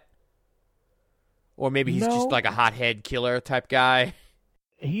that? Or maybe he's just like a hothead killer type guy?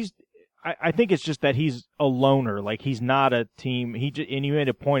 I think it's just that he's a loner. Like, he's not a team. And you made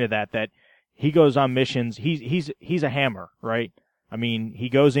a point of that he goes on missions. He's a hammer, right? I mean, he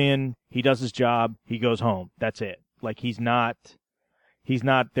goes in, he does his job, he goes home. That's it. Like, he's not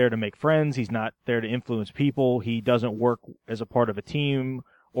there to make friends. He's not there to influence people. He doesn't work as a part of a team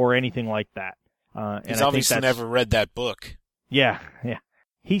or anything like that. He's obviously never read that book. Yeah.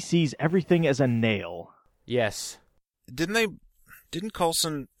 He sees everything as a nail. Yes. Didn't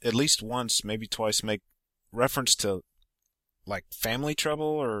Coulson at least once, maybe twice, make reference to like family trouble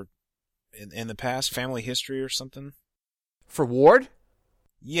or in the past, family history or something? For Ward?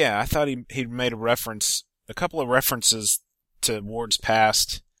 Yeah, I thought he made a couple of references to Ward's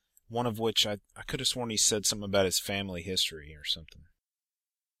past, one of which I could have sworn he said something about his family history or something.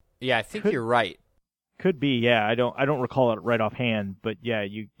 Yeah, I think you're right. Could be, yeah. I don't recall it right offhand, but yeah,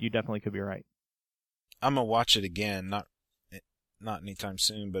 you definitely could be right. I'm gonna watch it again, not anytime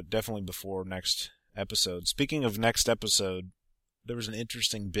soon, but definitely before next episode. Speaking of next episode, there was an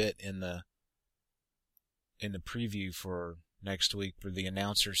interesting bit in the preview for next week where the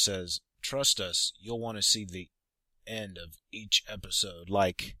announcer says, "Trust us, you'll want to see the end of each episode."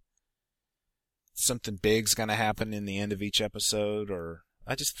 Like something big's gonna happen in the end of each episode, or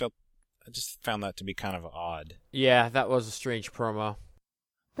I just found that to be kind of odd. Yeah, that was a strange promo.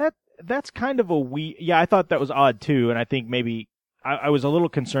 That's kind of yeah, I thought that was odd too, and I think maybe I was a little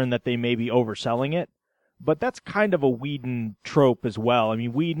concerned that they may be overselling it, but that's kind of a Whedon trope as well. I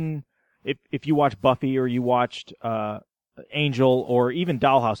mean, Whedon, if you watch Buffy or you watched Angel or even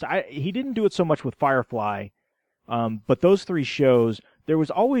Dollhouse, he didn't do it so much with Firefly, but those 3 shows, there was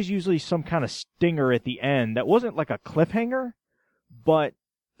always usually some kind of stinger at the end that wasn't like a cliffhanger, but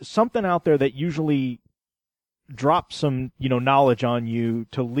something out there that usually dropped some, knowledge on you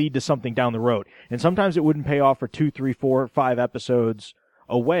to lead to something down the road. And sometimes it wouldn't pay off for 2, 3, 4, 5 episodes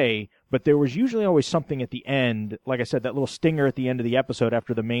away, but there was usually always something at the end, like I said, that little stinger at the end of the episode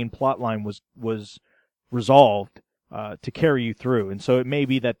after the main plot line was resolved to carry you through. And so it may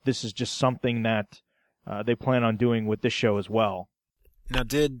be that this is just something that they plan on doing with this show as well. Now,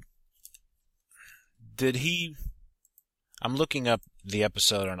 did he... I'm looking up the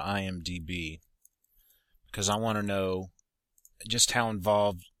episode on IMDb because I want to know just how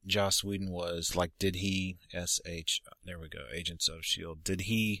involved Joss Whedon was. Like, did he, there we go, Agents of S.H.I.E.L.D., did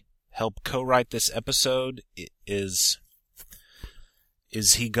he help co-write this episode? Is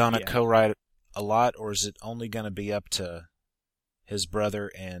he going to co-write a lot, or is it only going to be up to his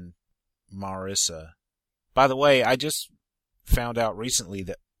brother and Marissa? By the way, I just found out recently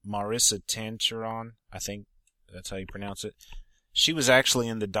that Marissa Tancharoen, I think that's how you pronounce it, she was actually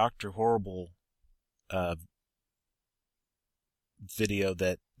in the Dr. Horrible video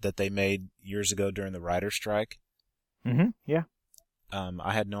that they made years ago during the writer's strike. Mm-hmm. Yeah.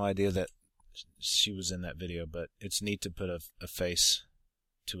 I had no idea that she was in that video, but it's neat to put a face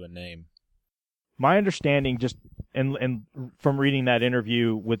to a name. My understanding, just and from reading that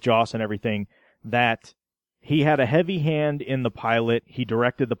interview with Joss and everything, that he had a heavy hand in the pilot. He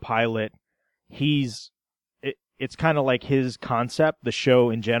directed the pilot. It's kind of like his concept, the show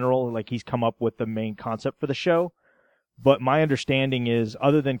in general. Like he's come up with the main concept for the show. But my understanding is,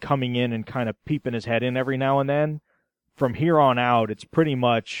 other than coming in and kind of peeping his head in every now and then, from here on out, it's pretty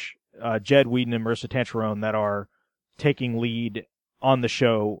much Jed Whedon and Marissa Tancherone that are taking lead on the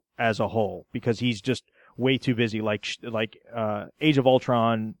show as a whole, because he's just way too busy. Like Age of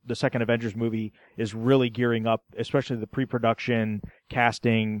Ultron, the second Avengers movie, is really gearing up, especially the pre-production,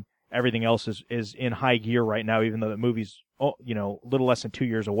 casting, everything else is in high gear right now, even though the movie's a little less than 2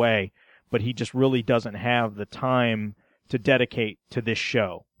 years away. But he just really doesn't have the time to dedicate to this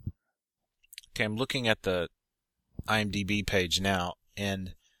show. Okay, I'm looking at the IMDb page now,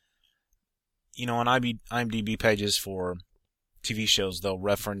 and on IMDb pages for TV shows, they'll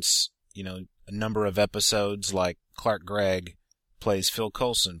reference a number of episodes, like Clark Gregg plays Phil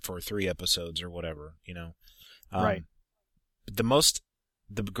Coulson for 3 episodes or whatever. Right.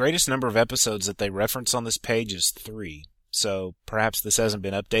 The greatest number of episodes that they reference on this page is 3. So perhaps this hasn't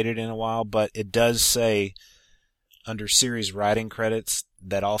been updated in a while, but it does say under series writing credits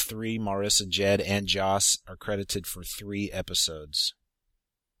that all 3, Marissa, Jed, and Joss, are credited for 3 episodes.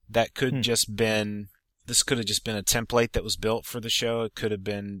 That could this could have just been a template that was built for the show. It could have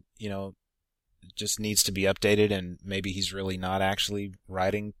been, it just needs to be updated, and maybe he's really not actually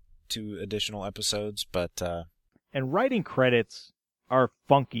writing 2 additional episodes, but and writing credits are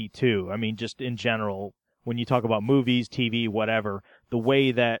funky too. I mean, just in general, when you talk about movies, TV, whatever, the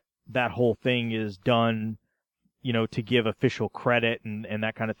way that whole thing is done, to give official credit and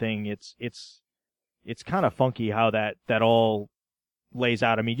that kind of thing, it's kind of funky how that all lays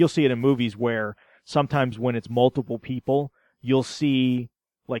out. I mean, you'll see it in movies where sometimes when it's multiple people, you'll see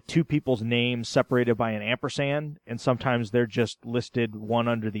like 2 people's names separated by an ampersand, and sometimes they're just listed one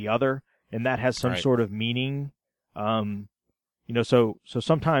under the other, and that has some sort of meaning. So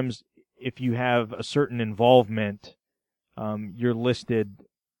sometimes if you have a certain involvement, you're listed,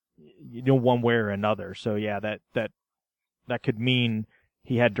 one way or another. So yeah, that could mean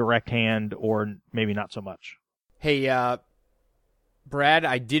he had direct hand, or maybe not so much. Hey, Brad,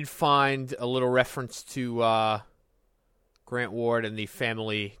 I did find a little reference to Grant Ward and the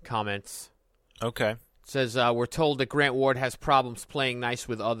family comments. Okay. It says, we're told that Grant Ward has problems playing nice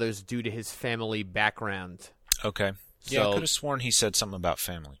with others due to his family background. Okay. Yeah, I could have sworn he said something about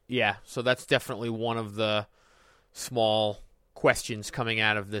family. Yeah, so that's definitely one of the small questions coming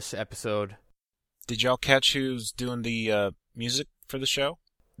out of this episode. Did y'all catch who's doing the music for the show?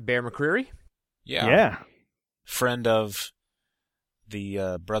 Bear McCreary? Yeah. Friend of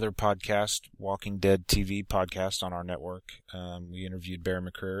the Brother podcast, Walking Dead TV podcast on our network. We interviewed Bear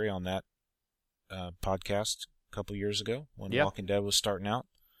McCreary on that podcast a couple years ago when Walking Dead was starting out.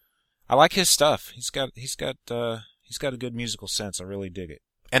 I like his stuff. He's got a good musical sense. I really dig it.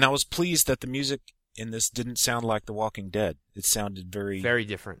 And I was pleased that the music in this didn't sound like The Walking Dead. It sounded very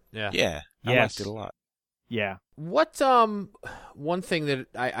different. Yeah. Yeah. I liked it a lot. Yeah. What one thing that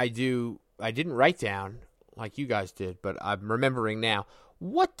I didn't write down like you guys did, but I'm remembering now.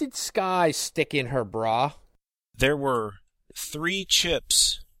 What did Skye stick in her bra? There were 3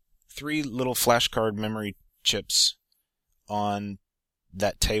 chips, 3 little flashcard memory chips on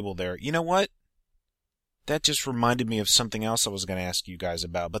that table there. You know what? That just reminded me of something else I was going to ask you guys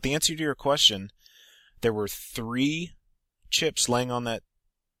about. But the answer to your question, there were 3 chips laying on that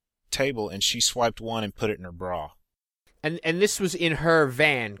table, and she swiped one and put it in her bra. And this was in her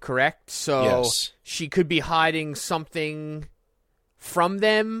van, correct? So yes. She could be hiding something from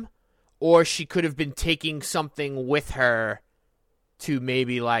them, or she could have been taking something with her to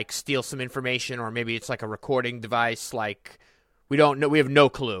maybe like steal some information, or maybe it's like a recording device. Like, we don't know. We have no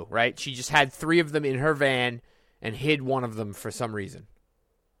clue, right? She just had 3 of them in her van and hid one of them for some reason.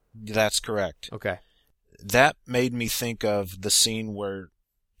 That's correct. Okay. That made me think of the scene where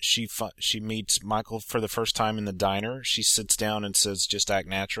she meets Michael for the first time in the diner. She sits down and says, "Just act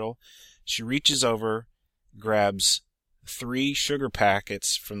natural." She reaches over, grabs 3 sugar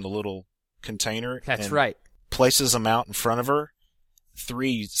packets from the little container. That's and right. Places them out in front of her,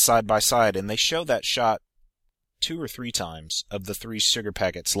 3 side by side, and they show that shot 2 or 3 times of the 3 sugar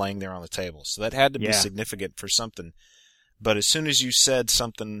packets laying there on the table. So that had to be significant for something. But as soon as you said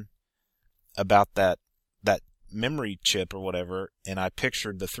something about that memory chip or whatever, and I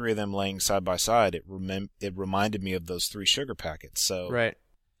pictured the three of them laying side by side, it reminded me of those 3 sugar packets. So Right.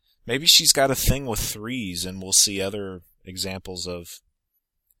 maybe she's got a thing with 3s, and we'll see other examples of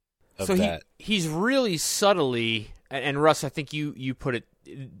so that. He's really subtly, and Russ, I think you put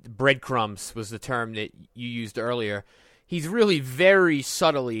it, breadcrumbs was the term that you used earlier. He's really very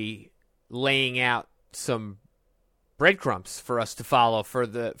subtly laying out some breadcrumbs for us to follow for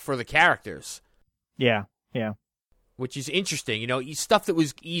the characters. Yeah. Which is interesting. Stuff that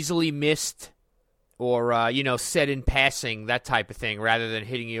was easily missed or, said in passing, that type of thing, rather than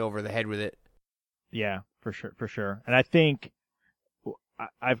hitting you over the head with it. Yeah, for sure. And I think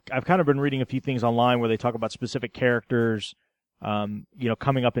I've kind of been reading a few things online where they talk about specific characters,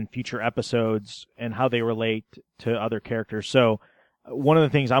 coming up in future episodes and how they relate to other characters. So one of the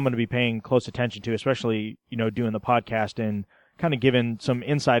things I'm going to be paying close attention to, especially, doing the podcast and kind of giving some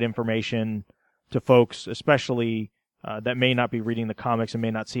inside information to folks, especially that may not be reading the comics and may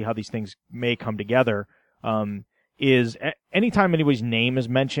not see how these things may come together, is anytime anybody's name is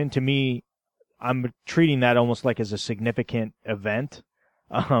mentioned, to me, I'm treating that almost like as a significant event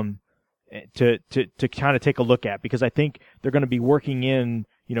to kind of take a look at, because I think they're going to be working in,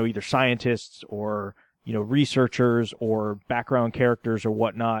 either scientists or, researchers or background characters or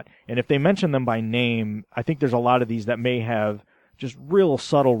whatnot. And if they mention them by name, I think there's a lot of these that may have just real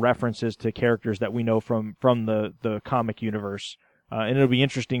subtle references to characters that we know from the comic universe. And it'll be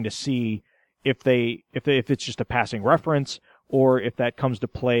interesting to see if it's just a passing reference or if that comes to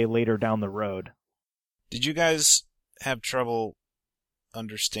play later down the road. Did you guys have trouble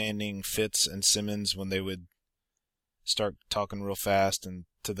understanding Fitz and Simmons when they would start talking real fast and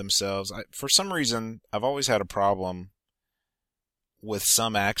to themselves? For some reason, I've always had a problem with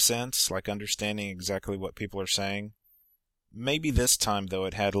some accents, like understanding exactly what people are saying. Maybe this time, though,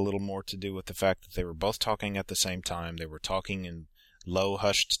 it had a little more to do with the fact that they were both talking at the same time. They were talking in low,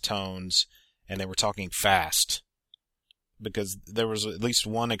 hushed tones, and they were talking fast. Because there was at least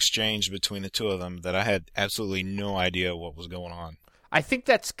one exchange between the two of them that I had absolutely no idea what was going on. I think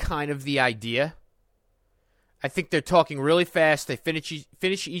that's kind of the idea. I think they're talking really fast. They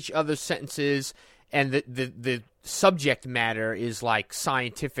finish each other's sentences, and the subject matter is like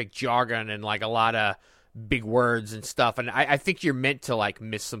scientific jargon and like a lot of big words and stuff. And I think you're meant to like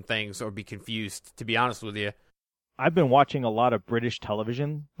miss some things or be confused, to be honest with you. I've been watching a lot of British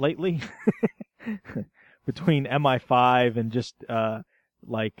television lately. Between MI5 and just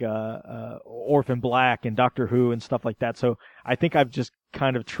Orphan Black and Doctor Who and stuff like that. So I think I've just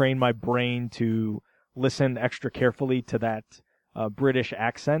kind of trained my brain to listen extra carefully to that British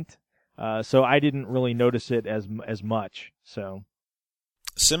accent. So I didn't really notice it as much. So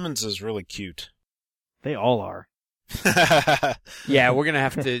Simmons is really cute. They all are. Yeah, we're going to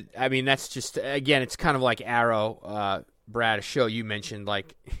have to... I mean, that's just... Again, it's kind of like Arrow, Brad, a show you mentioned.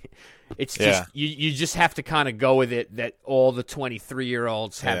 Like, it's just... You just have to kind of go with it that all the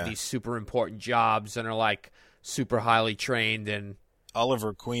 23-year-olds have these super important jobs and are, like, super highly trained. And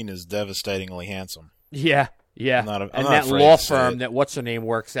Oliver Queen is devastatingly handsome. Yeah. I'm not and that afraid law to say firm it. that what's-her-name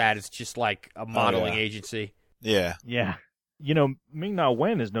works at is just like a modeling agency. Yeah. Yeah. Ming-Na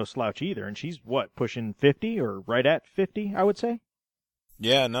Wen is no slouch either, and she's, pushing 50 or right at 50, I would say?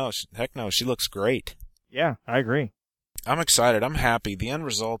 Yeah, no, heck no, she looks great. Yeah, I agree. I'm excited. I'm happy. The end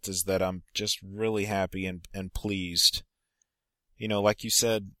result is that I'm just really happy and pleased. Like you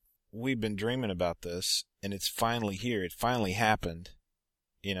said, we've been dreaming about this, and it's finally here. It finally happened.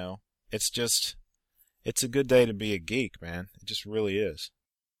 It's a good day to be a geek, man. It just really is.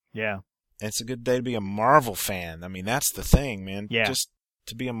 Yeah. And it's a good day to be a Marvel fan. I mean, that's the thing, man. Yeah. Just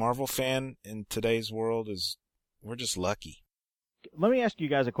to be a Marvel fan in today's world we're just lucky. Let me ask you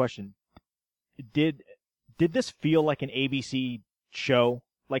guys a question. Did this feel like an ABC show?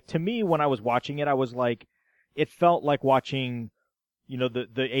 Like, to me, when I was watching it, I was like, it felt like watching, the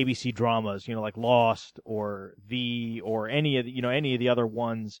ABC dramas, like Lost or or any of the other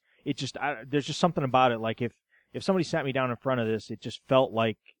ones. It just, there's just something about it. Like, if somebody sat me down in front of this, it just felt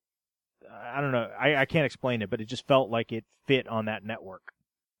like, I don't know, I can't explain it, but it just felt like it fit on that network.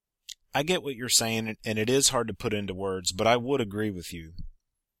 I get what you're saying, and it is hard to put into words, but I would agree with you.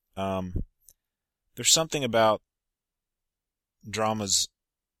 There's something about dramas,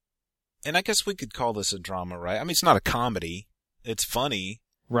 and I guess we could call this a drama, right? I mean, it's not a comedy. It's funny.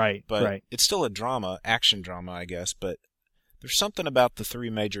 Right, but right. It's still a drama, action drama, I guess, but there's something about the 3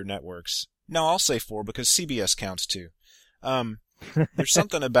 major networks. No, I'll say 4 because CBS counts too. There's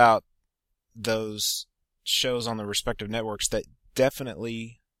something about those shows on the respective networks that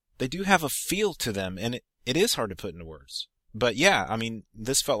definitely, they do have a feel to them, and it is hard to put into words. But yeah, I mean,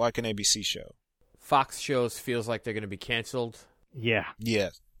 this felt like an ABC show. Fox shows feels like they're going to be canceled. Yeah.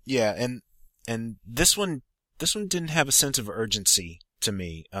 Yeah, and this one didn't have a sense of urgency to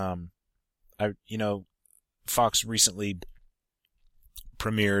me. Fox recently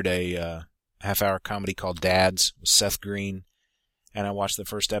premiered a half-hour comedy called Dads with Seth Green, and I watched the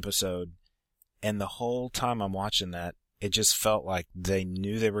first episode, and the whole time I'm watching that, it just felt like they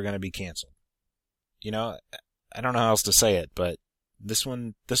knew they were going to be canceled. I don't know how else to say it, but this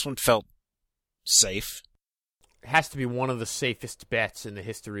one felt safe. It has to be one of the safest bets in the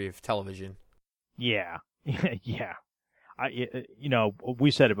history of television. Yeah. Yeah.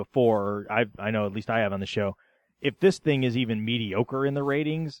 We said it before. I know, at least I have on the show. If this thing is even mediocre in the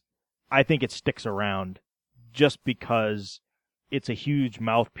ratings, I think it sticks around just because it's a huge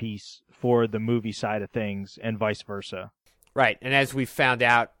mouthpiece for the movie side of things and vice versa. Right. And as we found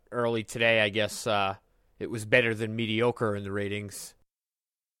out early today, I guess it was better than mediocre in the ratings.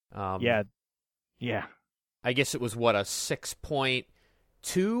 Yeah. I guess it was, a 6.2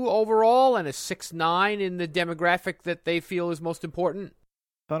 overall and a 6.9 in the demographic that they feel is most important?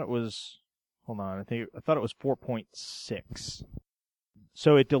 I thought it was, I thought it was 4.6.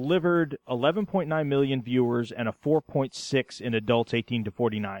 So it delivered 11.9 million viewers and a 4.6 in adults 18 to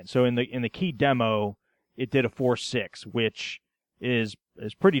 49. So in the key demo, it did a 4.6, which is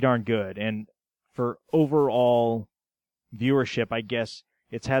pretty darn good. And for overall viewership, I guess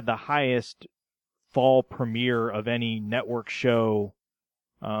it's had the highest fall premiere of any network show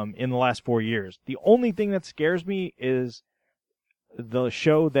in the last 4 years. The only thing that scares me is the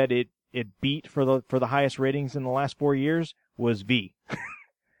show that it beat for the highest ratings in the last 4 years was V.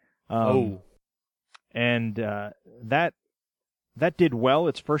 And that did well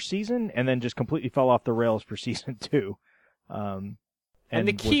its first season, and then just completely fell off the rails for season 2. And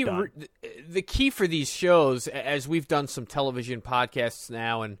the key for these shows, as we've done some television podcasts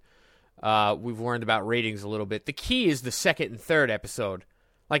now, and we've learned about ratings a little bit, the key is the second and third episode.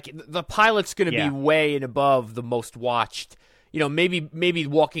 Like, the pilot's going to be way and above the most watched. Maybe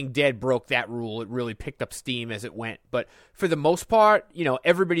Walking Dead broke that rule. It really picked up steam as it went. But for the most part,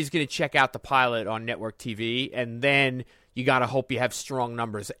 everybody's going to check out the pilot on network TV, and then you got to hope you have strong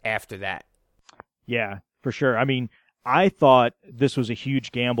numbers after that. Yeah, for sure. I mean, I thought this was a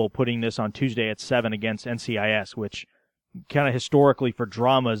huge gamble putting this on Tuesday at 7 against NCIS, which kind of historically for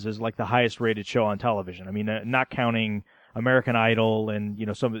dramas is like the highest rated show on television. I mean, not counting American Idol and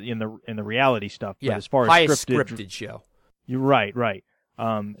some in the reality stuff. Yeah, but as far as highest scripted show. You're right.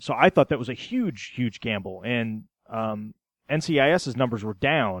 So I thought that was a huge gamble, and NCIS's numbers were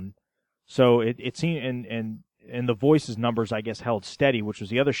down, so it seemed and The Voice's numbers, I guess, held steady, which was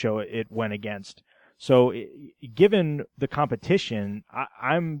the other show it went against. So given the competition,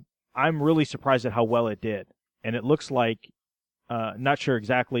 I'm really surprised at how well it did, and it looks like. Not sure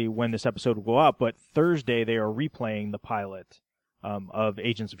exactly when this episode will go up, but Thursday they are replaying the pilot of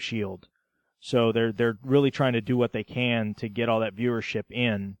Agents of S.H.I.E.L.D. So they're really trying to do what they can to get all that viewership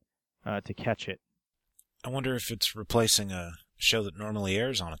in to catch it. I wonder if it's replacing a show that normally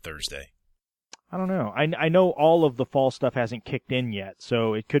airs on a Thursday. I don't know. I know all of the fall stuff hasn't kicked in yet,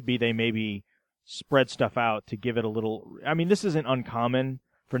 so it could be they maybe spread stuff out to give it a little... I mean, this isn't uncommon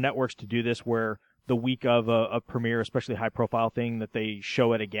for networks to do this where the week of a premiere, especially high-profile thing, that they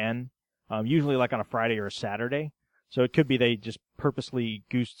show it again, usually like on a Friday or a Saturday. So it could be they just purposely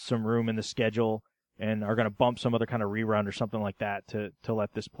goosed some room in the schedule and are going to bump some other kind of rerun or something like that to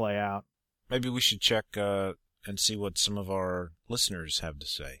let this play out. Maybe we should check and see what some of our listeners have to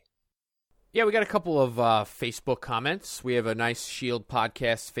say. Yeah, we got a couple of Facebook comments. We have a nice S.H.I.E.L.D.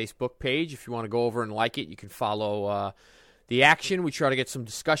 podcast Facebook page. If you want to go over and like it, you can follow the action. We try to get some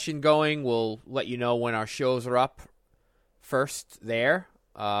discussion going. We'll let you know when our shows are up first there.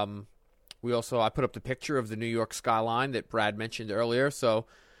 I put up the picture of the New York skyline that Brad mentioned earlier, so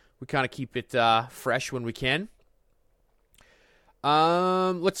we kind of keep it fresh when we can.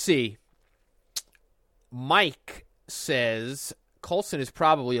 Let's see. Mike says, Coulson is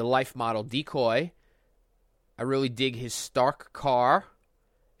probably a life model decoy. I really dig his stark car,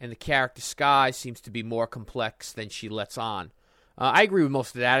 and the character Skye seems to be more complex than she lets on. I agree with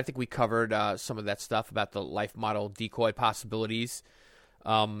most of that. I think we covered some of that stuff about the life model decoy possibilities.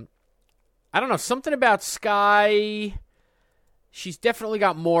 I don't know, something about Skye. She's definitely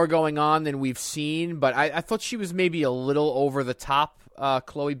got more going on than we've seen, but I thought she was maybe a little over the top,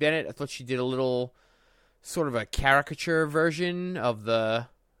 Chloe Bennett. I thought she did a little sort of a caricature version of the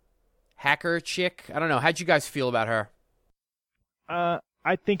hacker chick. I don't know. How'd you guys feel about her?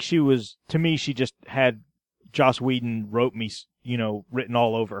 I think she was, to me, she just had Joss Whedon wrote me, written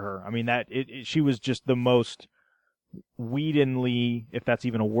all over her. I mean, she was just the most Whedonly, if that's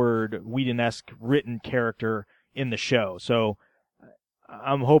even a word, Whedon-esque written character in the show. So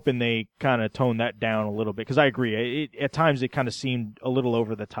I'm hoping they kind of tone that down a little bit, because I agree. At times it kind of seemed a little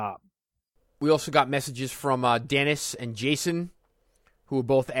over the top. We also got messages from Dennis and Jason, who were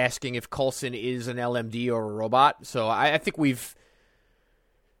both asking if Coulson is an LMD or a robot. So I think we've,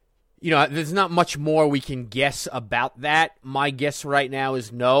 there's not much more we can guess about that. My guess right now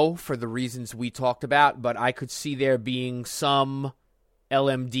is no, for the reasons we talked about, but I could see there being some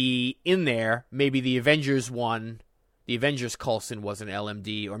LMD in there. Maybe the Avengers Coulson was an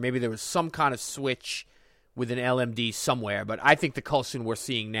LMD, or maybe there was some kind of switch with an LMD somewhere, but I think the Coulson we're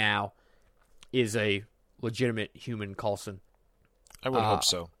seeing now is a legitimate human Coulson. I would hope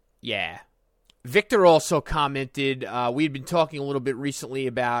so. Yeah. Victor also commented, we had been talking a little bit recently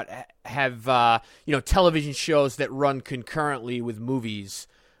about television shows that run concurrently with movies.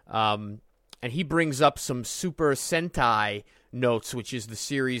 And he brings up some Super Sentai Notes, which is the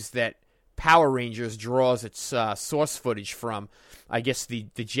series that Power Rangers draws its source footage from. I guess the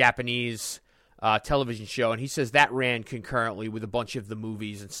Japanese television show. And he says that ran concurrently with a bunch of the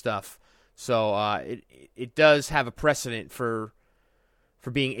movies and stuff. So it does have a precedent for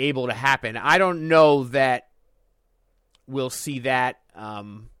being able to happen. I don't know that we'll see that.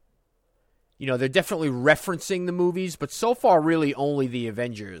 They're definitely referencing the movies, but so far really only the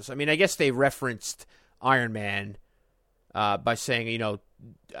Avengers. I mean, I guess they referenced Iron Man by saying,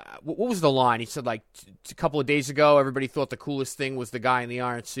 what was the line? He said, like, a couple of days ago, everybody thought the coolest thing was the guy in the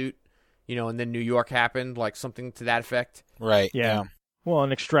iron suit, and then New York happened, like something to that effect. Right, Yeah. Well,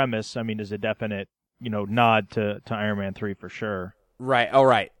 an Extremis, I mean, is a definite, nod to Iron Man 3 for sure. Right. Oh,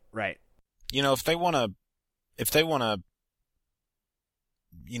 right. If they want to,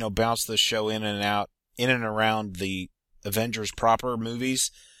 bounce the show in and around the Avengers proper movies,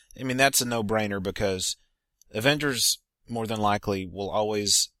 I mean, that's a no-brainer, because Avengers more than likely will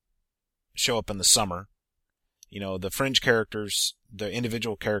always show up in the summer. The fringe characters, the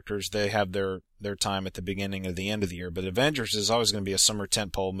individual characters, they have their time at the beginning or the end of the year, but Avengers is always going to be a summer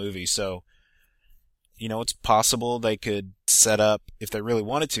tentpole movie, so it's possible they could set up, if they really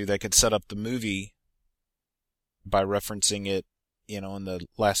wanted to, they could set up the movie by referencing it, in the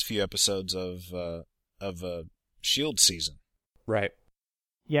last few episodes of S.H.I.E.L.D. season. Right.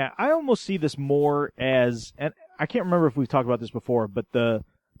 Yeah, I almost see this more as, and I can't remember if we've talked about this before, but the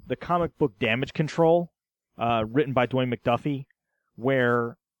comic book Damage Control, written by Dwayne McDuffie,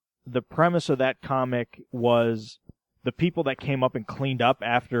 where the premise of that comic was the people that came up and cleaned up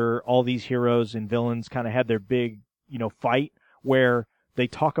after all these heroes and villains kind of had their big, fight, where they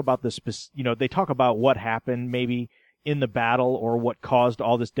talk about they talk about what happened maybe in the battle or what caused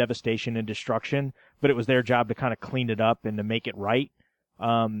all this devastation and destruction, but it was their job to kind of clean it up and to make it right.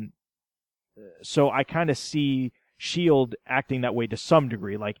 So I kind of see S.H.I.E.L.D. acting that way to some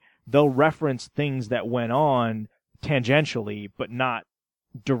degree. Like, they'll reference things that went on tangentially, but not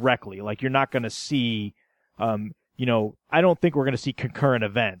directly. Like, you're not going to see, I don't think we're going to see concurrent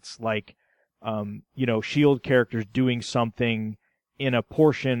events. Like, S.H.I.E.L.D. characters doing something in a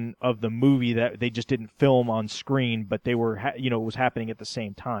portion of the movie that they just didn't film on screen, but they were, it was happening at the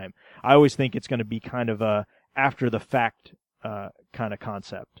same time. I always think it's going to be kind of a after the fact kind of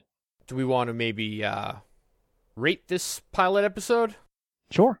concept. Do we want to maybe rate this pilot episode?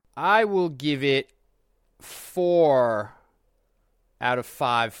 Sure. I will give it 4 out of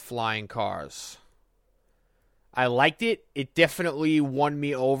 5 flying cars. I liked it. It definitely won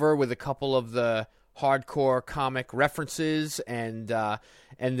me over with a couple of the hardcore comic references and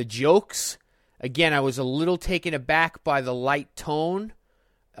the jokes. Again, I was a little taken aback by the light tone.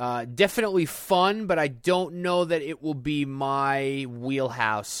 Definitely fun, but I don't know that it will be my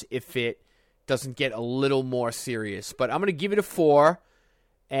wheelhouse if it doesn't get a little more serious. But I'm going to give it a 4,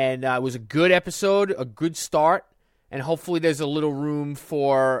 and it was a good episode, a good start, and hopefully there's a little room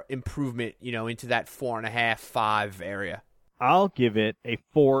for improvement, into that 4.5, 5 area. I'll give it a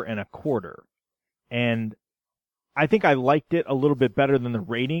 4 1/4. And I think I liked it a little bit better than the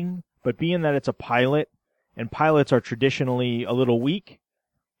rating, but being that it's a pilot, and pilots are traditionally a little weak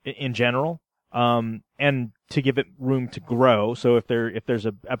in general, and to give it room to grow. So if there's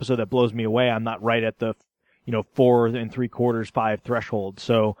an episode that blows me away, I'm not right at the 4 3/4, 5 threshold.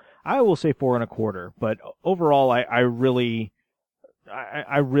 So I will say 4 1/4. But overall, I really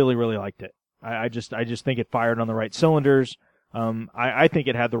liked it. I just think it fired on the right cylinders. I think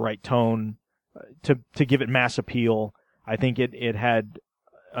it had the right tone to give it mass appeal. I think it had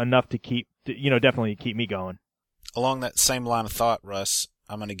enough to definitely keep me going. Along that same line of thought, Russ,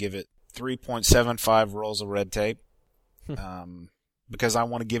 I'm going to give it 3.75 rolls of red tape, because I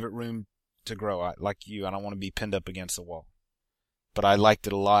want to give it room to grow. Like you, I don't want to be pinned up against the wall. But I liked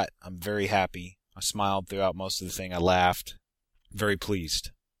it a lot. I'm very happy. I smiled throughout most of the thing. I laughed. Very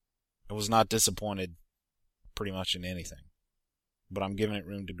pleased. I was not disappointed pretty much in anything. But I'm giving it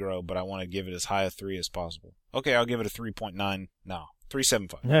room to grow, but I want to give it as high a 3 as possible. Okay, I'll give it a 3.9. No,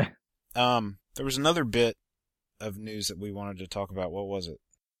 3.75. There was another bit of news that we wanted to talk about. What was it?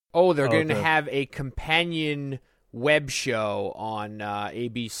 Oh, they're going to have a companion web show on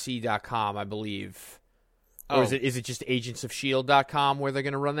abc.com, I believe. Or is it just agentsofshield.com where they're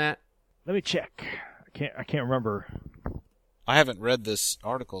going to run that? Let me check. I can't remember. I haven't read this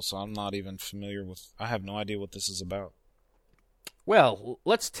article, so I'm not even familiar with... I have no idea what this is about. Well,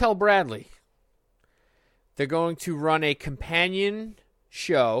 let's tell Bradley. They're going to run a companion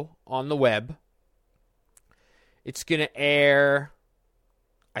show on the web. It's going to air,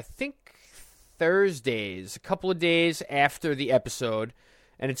 I think, Thursdays, a couple of days after the episode,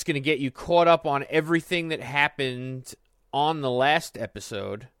 and it's going to get you caught up on everything that happened on the last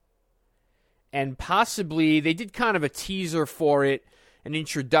episode. And possibly, they did kind of a teaser for it, an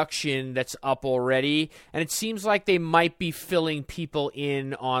introduction that's up already, and it seems like they might be filling people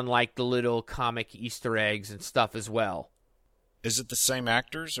in on like the little comic Easter eggs and stuff as well. Is it the same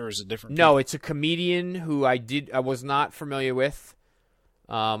actors or is it different No, people? it's a comedian who I was not familiar with.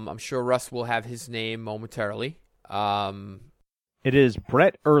 I'm sure Russ will have his name momentarily. It is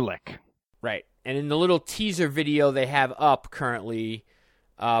Brett Ehrlich. Right. And in the little teaser video they have up currently,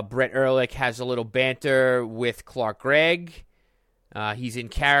 Brett Ehrlich has a little banter with Clark Gregg. He's in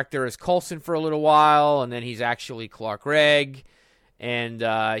character as Coulson for a little while, and then he's actually Clark Gregg. And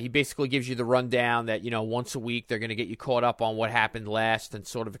he basically gives you the rundown that, once a week they're going to get you caught up on what happened last and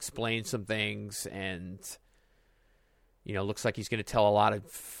sort of explain some things. And, looks like he's going to tell a lot of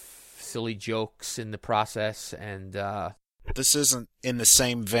silly jokes in the process. And this isn't in the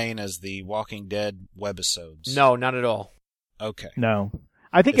same vein as the Walking Dead webisodes. No, not at all. Okay. No.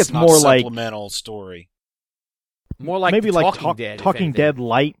 I think it's not more a like... supplemental story. More like maybe Talking like Dead. Talking Dead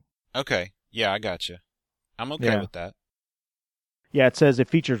light. Okay. Yeah, I got you. I'm okay with that. Yeah, it says it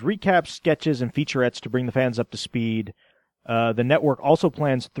features recaps, sketches, and featurettes to bring the fans up to speed. The network also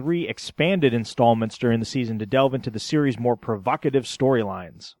plans 3 expanded installments during the season to delve into the series' more provocative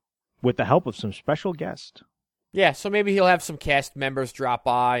storylines, with the help of some special guests. Yeah, so maybe he'll have some cast members drop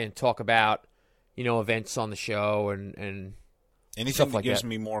by and talk about, events on the show and anything that like gives that.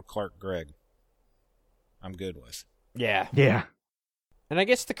 me more Clark Gregg, I'm good with. Yeah. Yeah. And I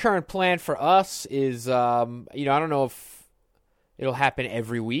guess the current plan for us is, I don't know if it'll happen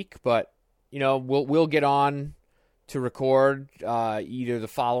every week, but, we'll get on to record either the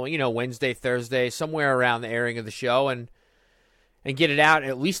following, Wednesday, Thursday, somewhere around the airing of the show, and get it out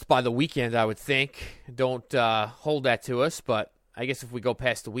at least by the weekend, I would think. Don't hold that to us, but I guess if we go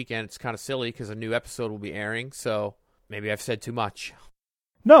past the weekend, it's kind of silly because a new episode will be airing, so maybe I've said too much.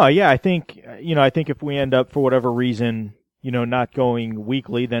 No, yeah, I think if we end up for whatever reason, not going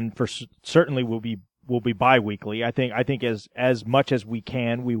weekly, then certainly we'll be bi-weekly. I think as much as we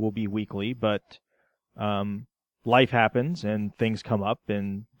can, we will be weekly, but life happens and things come up,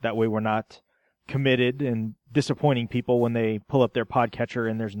 and that way we're not committed and disappointing people when they pull up their podcatcher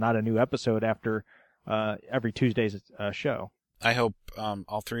and there's not a new episode after every Tuesday's show. I hope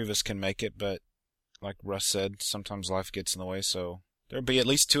all 3 of us can make it, but like Russ said, sometimes life gets in the way, so there'll be at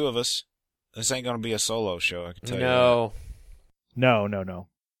least 2 of us. This ain't going to be a solo show, I can tell you. No.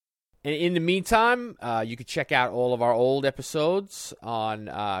 And in the meantime, you can check out all of our old episodes on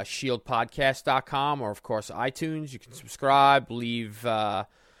shieldpodcast.com or, of course, iTunes. You can subscribe, leave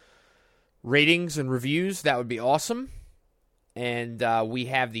ratings and reviews. That would be awesome. And we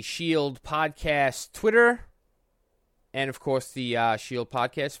have the Shield Podcast Twitter and, of course, the Shield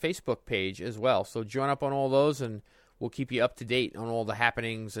Podcast Facebook page as well. So join up on all those, and we'll keep you up to date on all the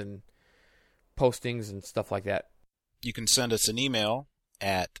happenings and postings and stuff like that. You can send us an email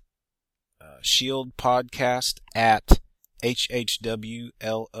at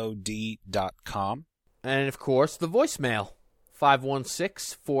shieldpodcast@hhwlod.com. And, of course, the voicemail,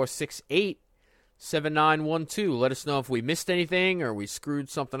 516-468-7912. Let us know if we missed anything or we screwed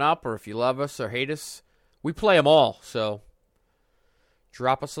something up, or if you love us or hate us. We play them all, so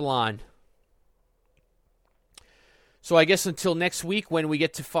drop us a line. So I guess until next week when we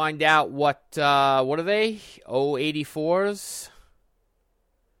get to find out what are they? 084s?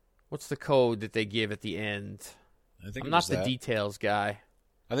 What's the code that they give at the end? I'm not the details guy.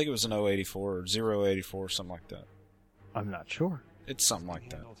 I think it was an 084 or 084, something like that. I'm not sure. It's something like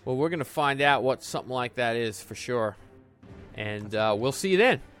that. Well, we're going to find out what something like that is for sure. And we'll see you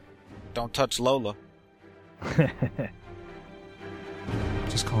then. Don't touch Lola.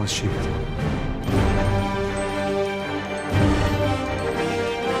 Just call us sheep.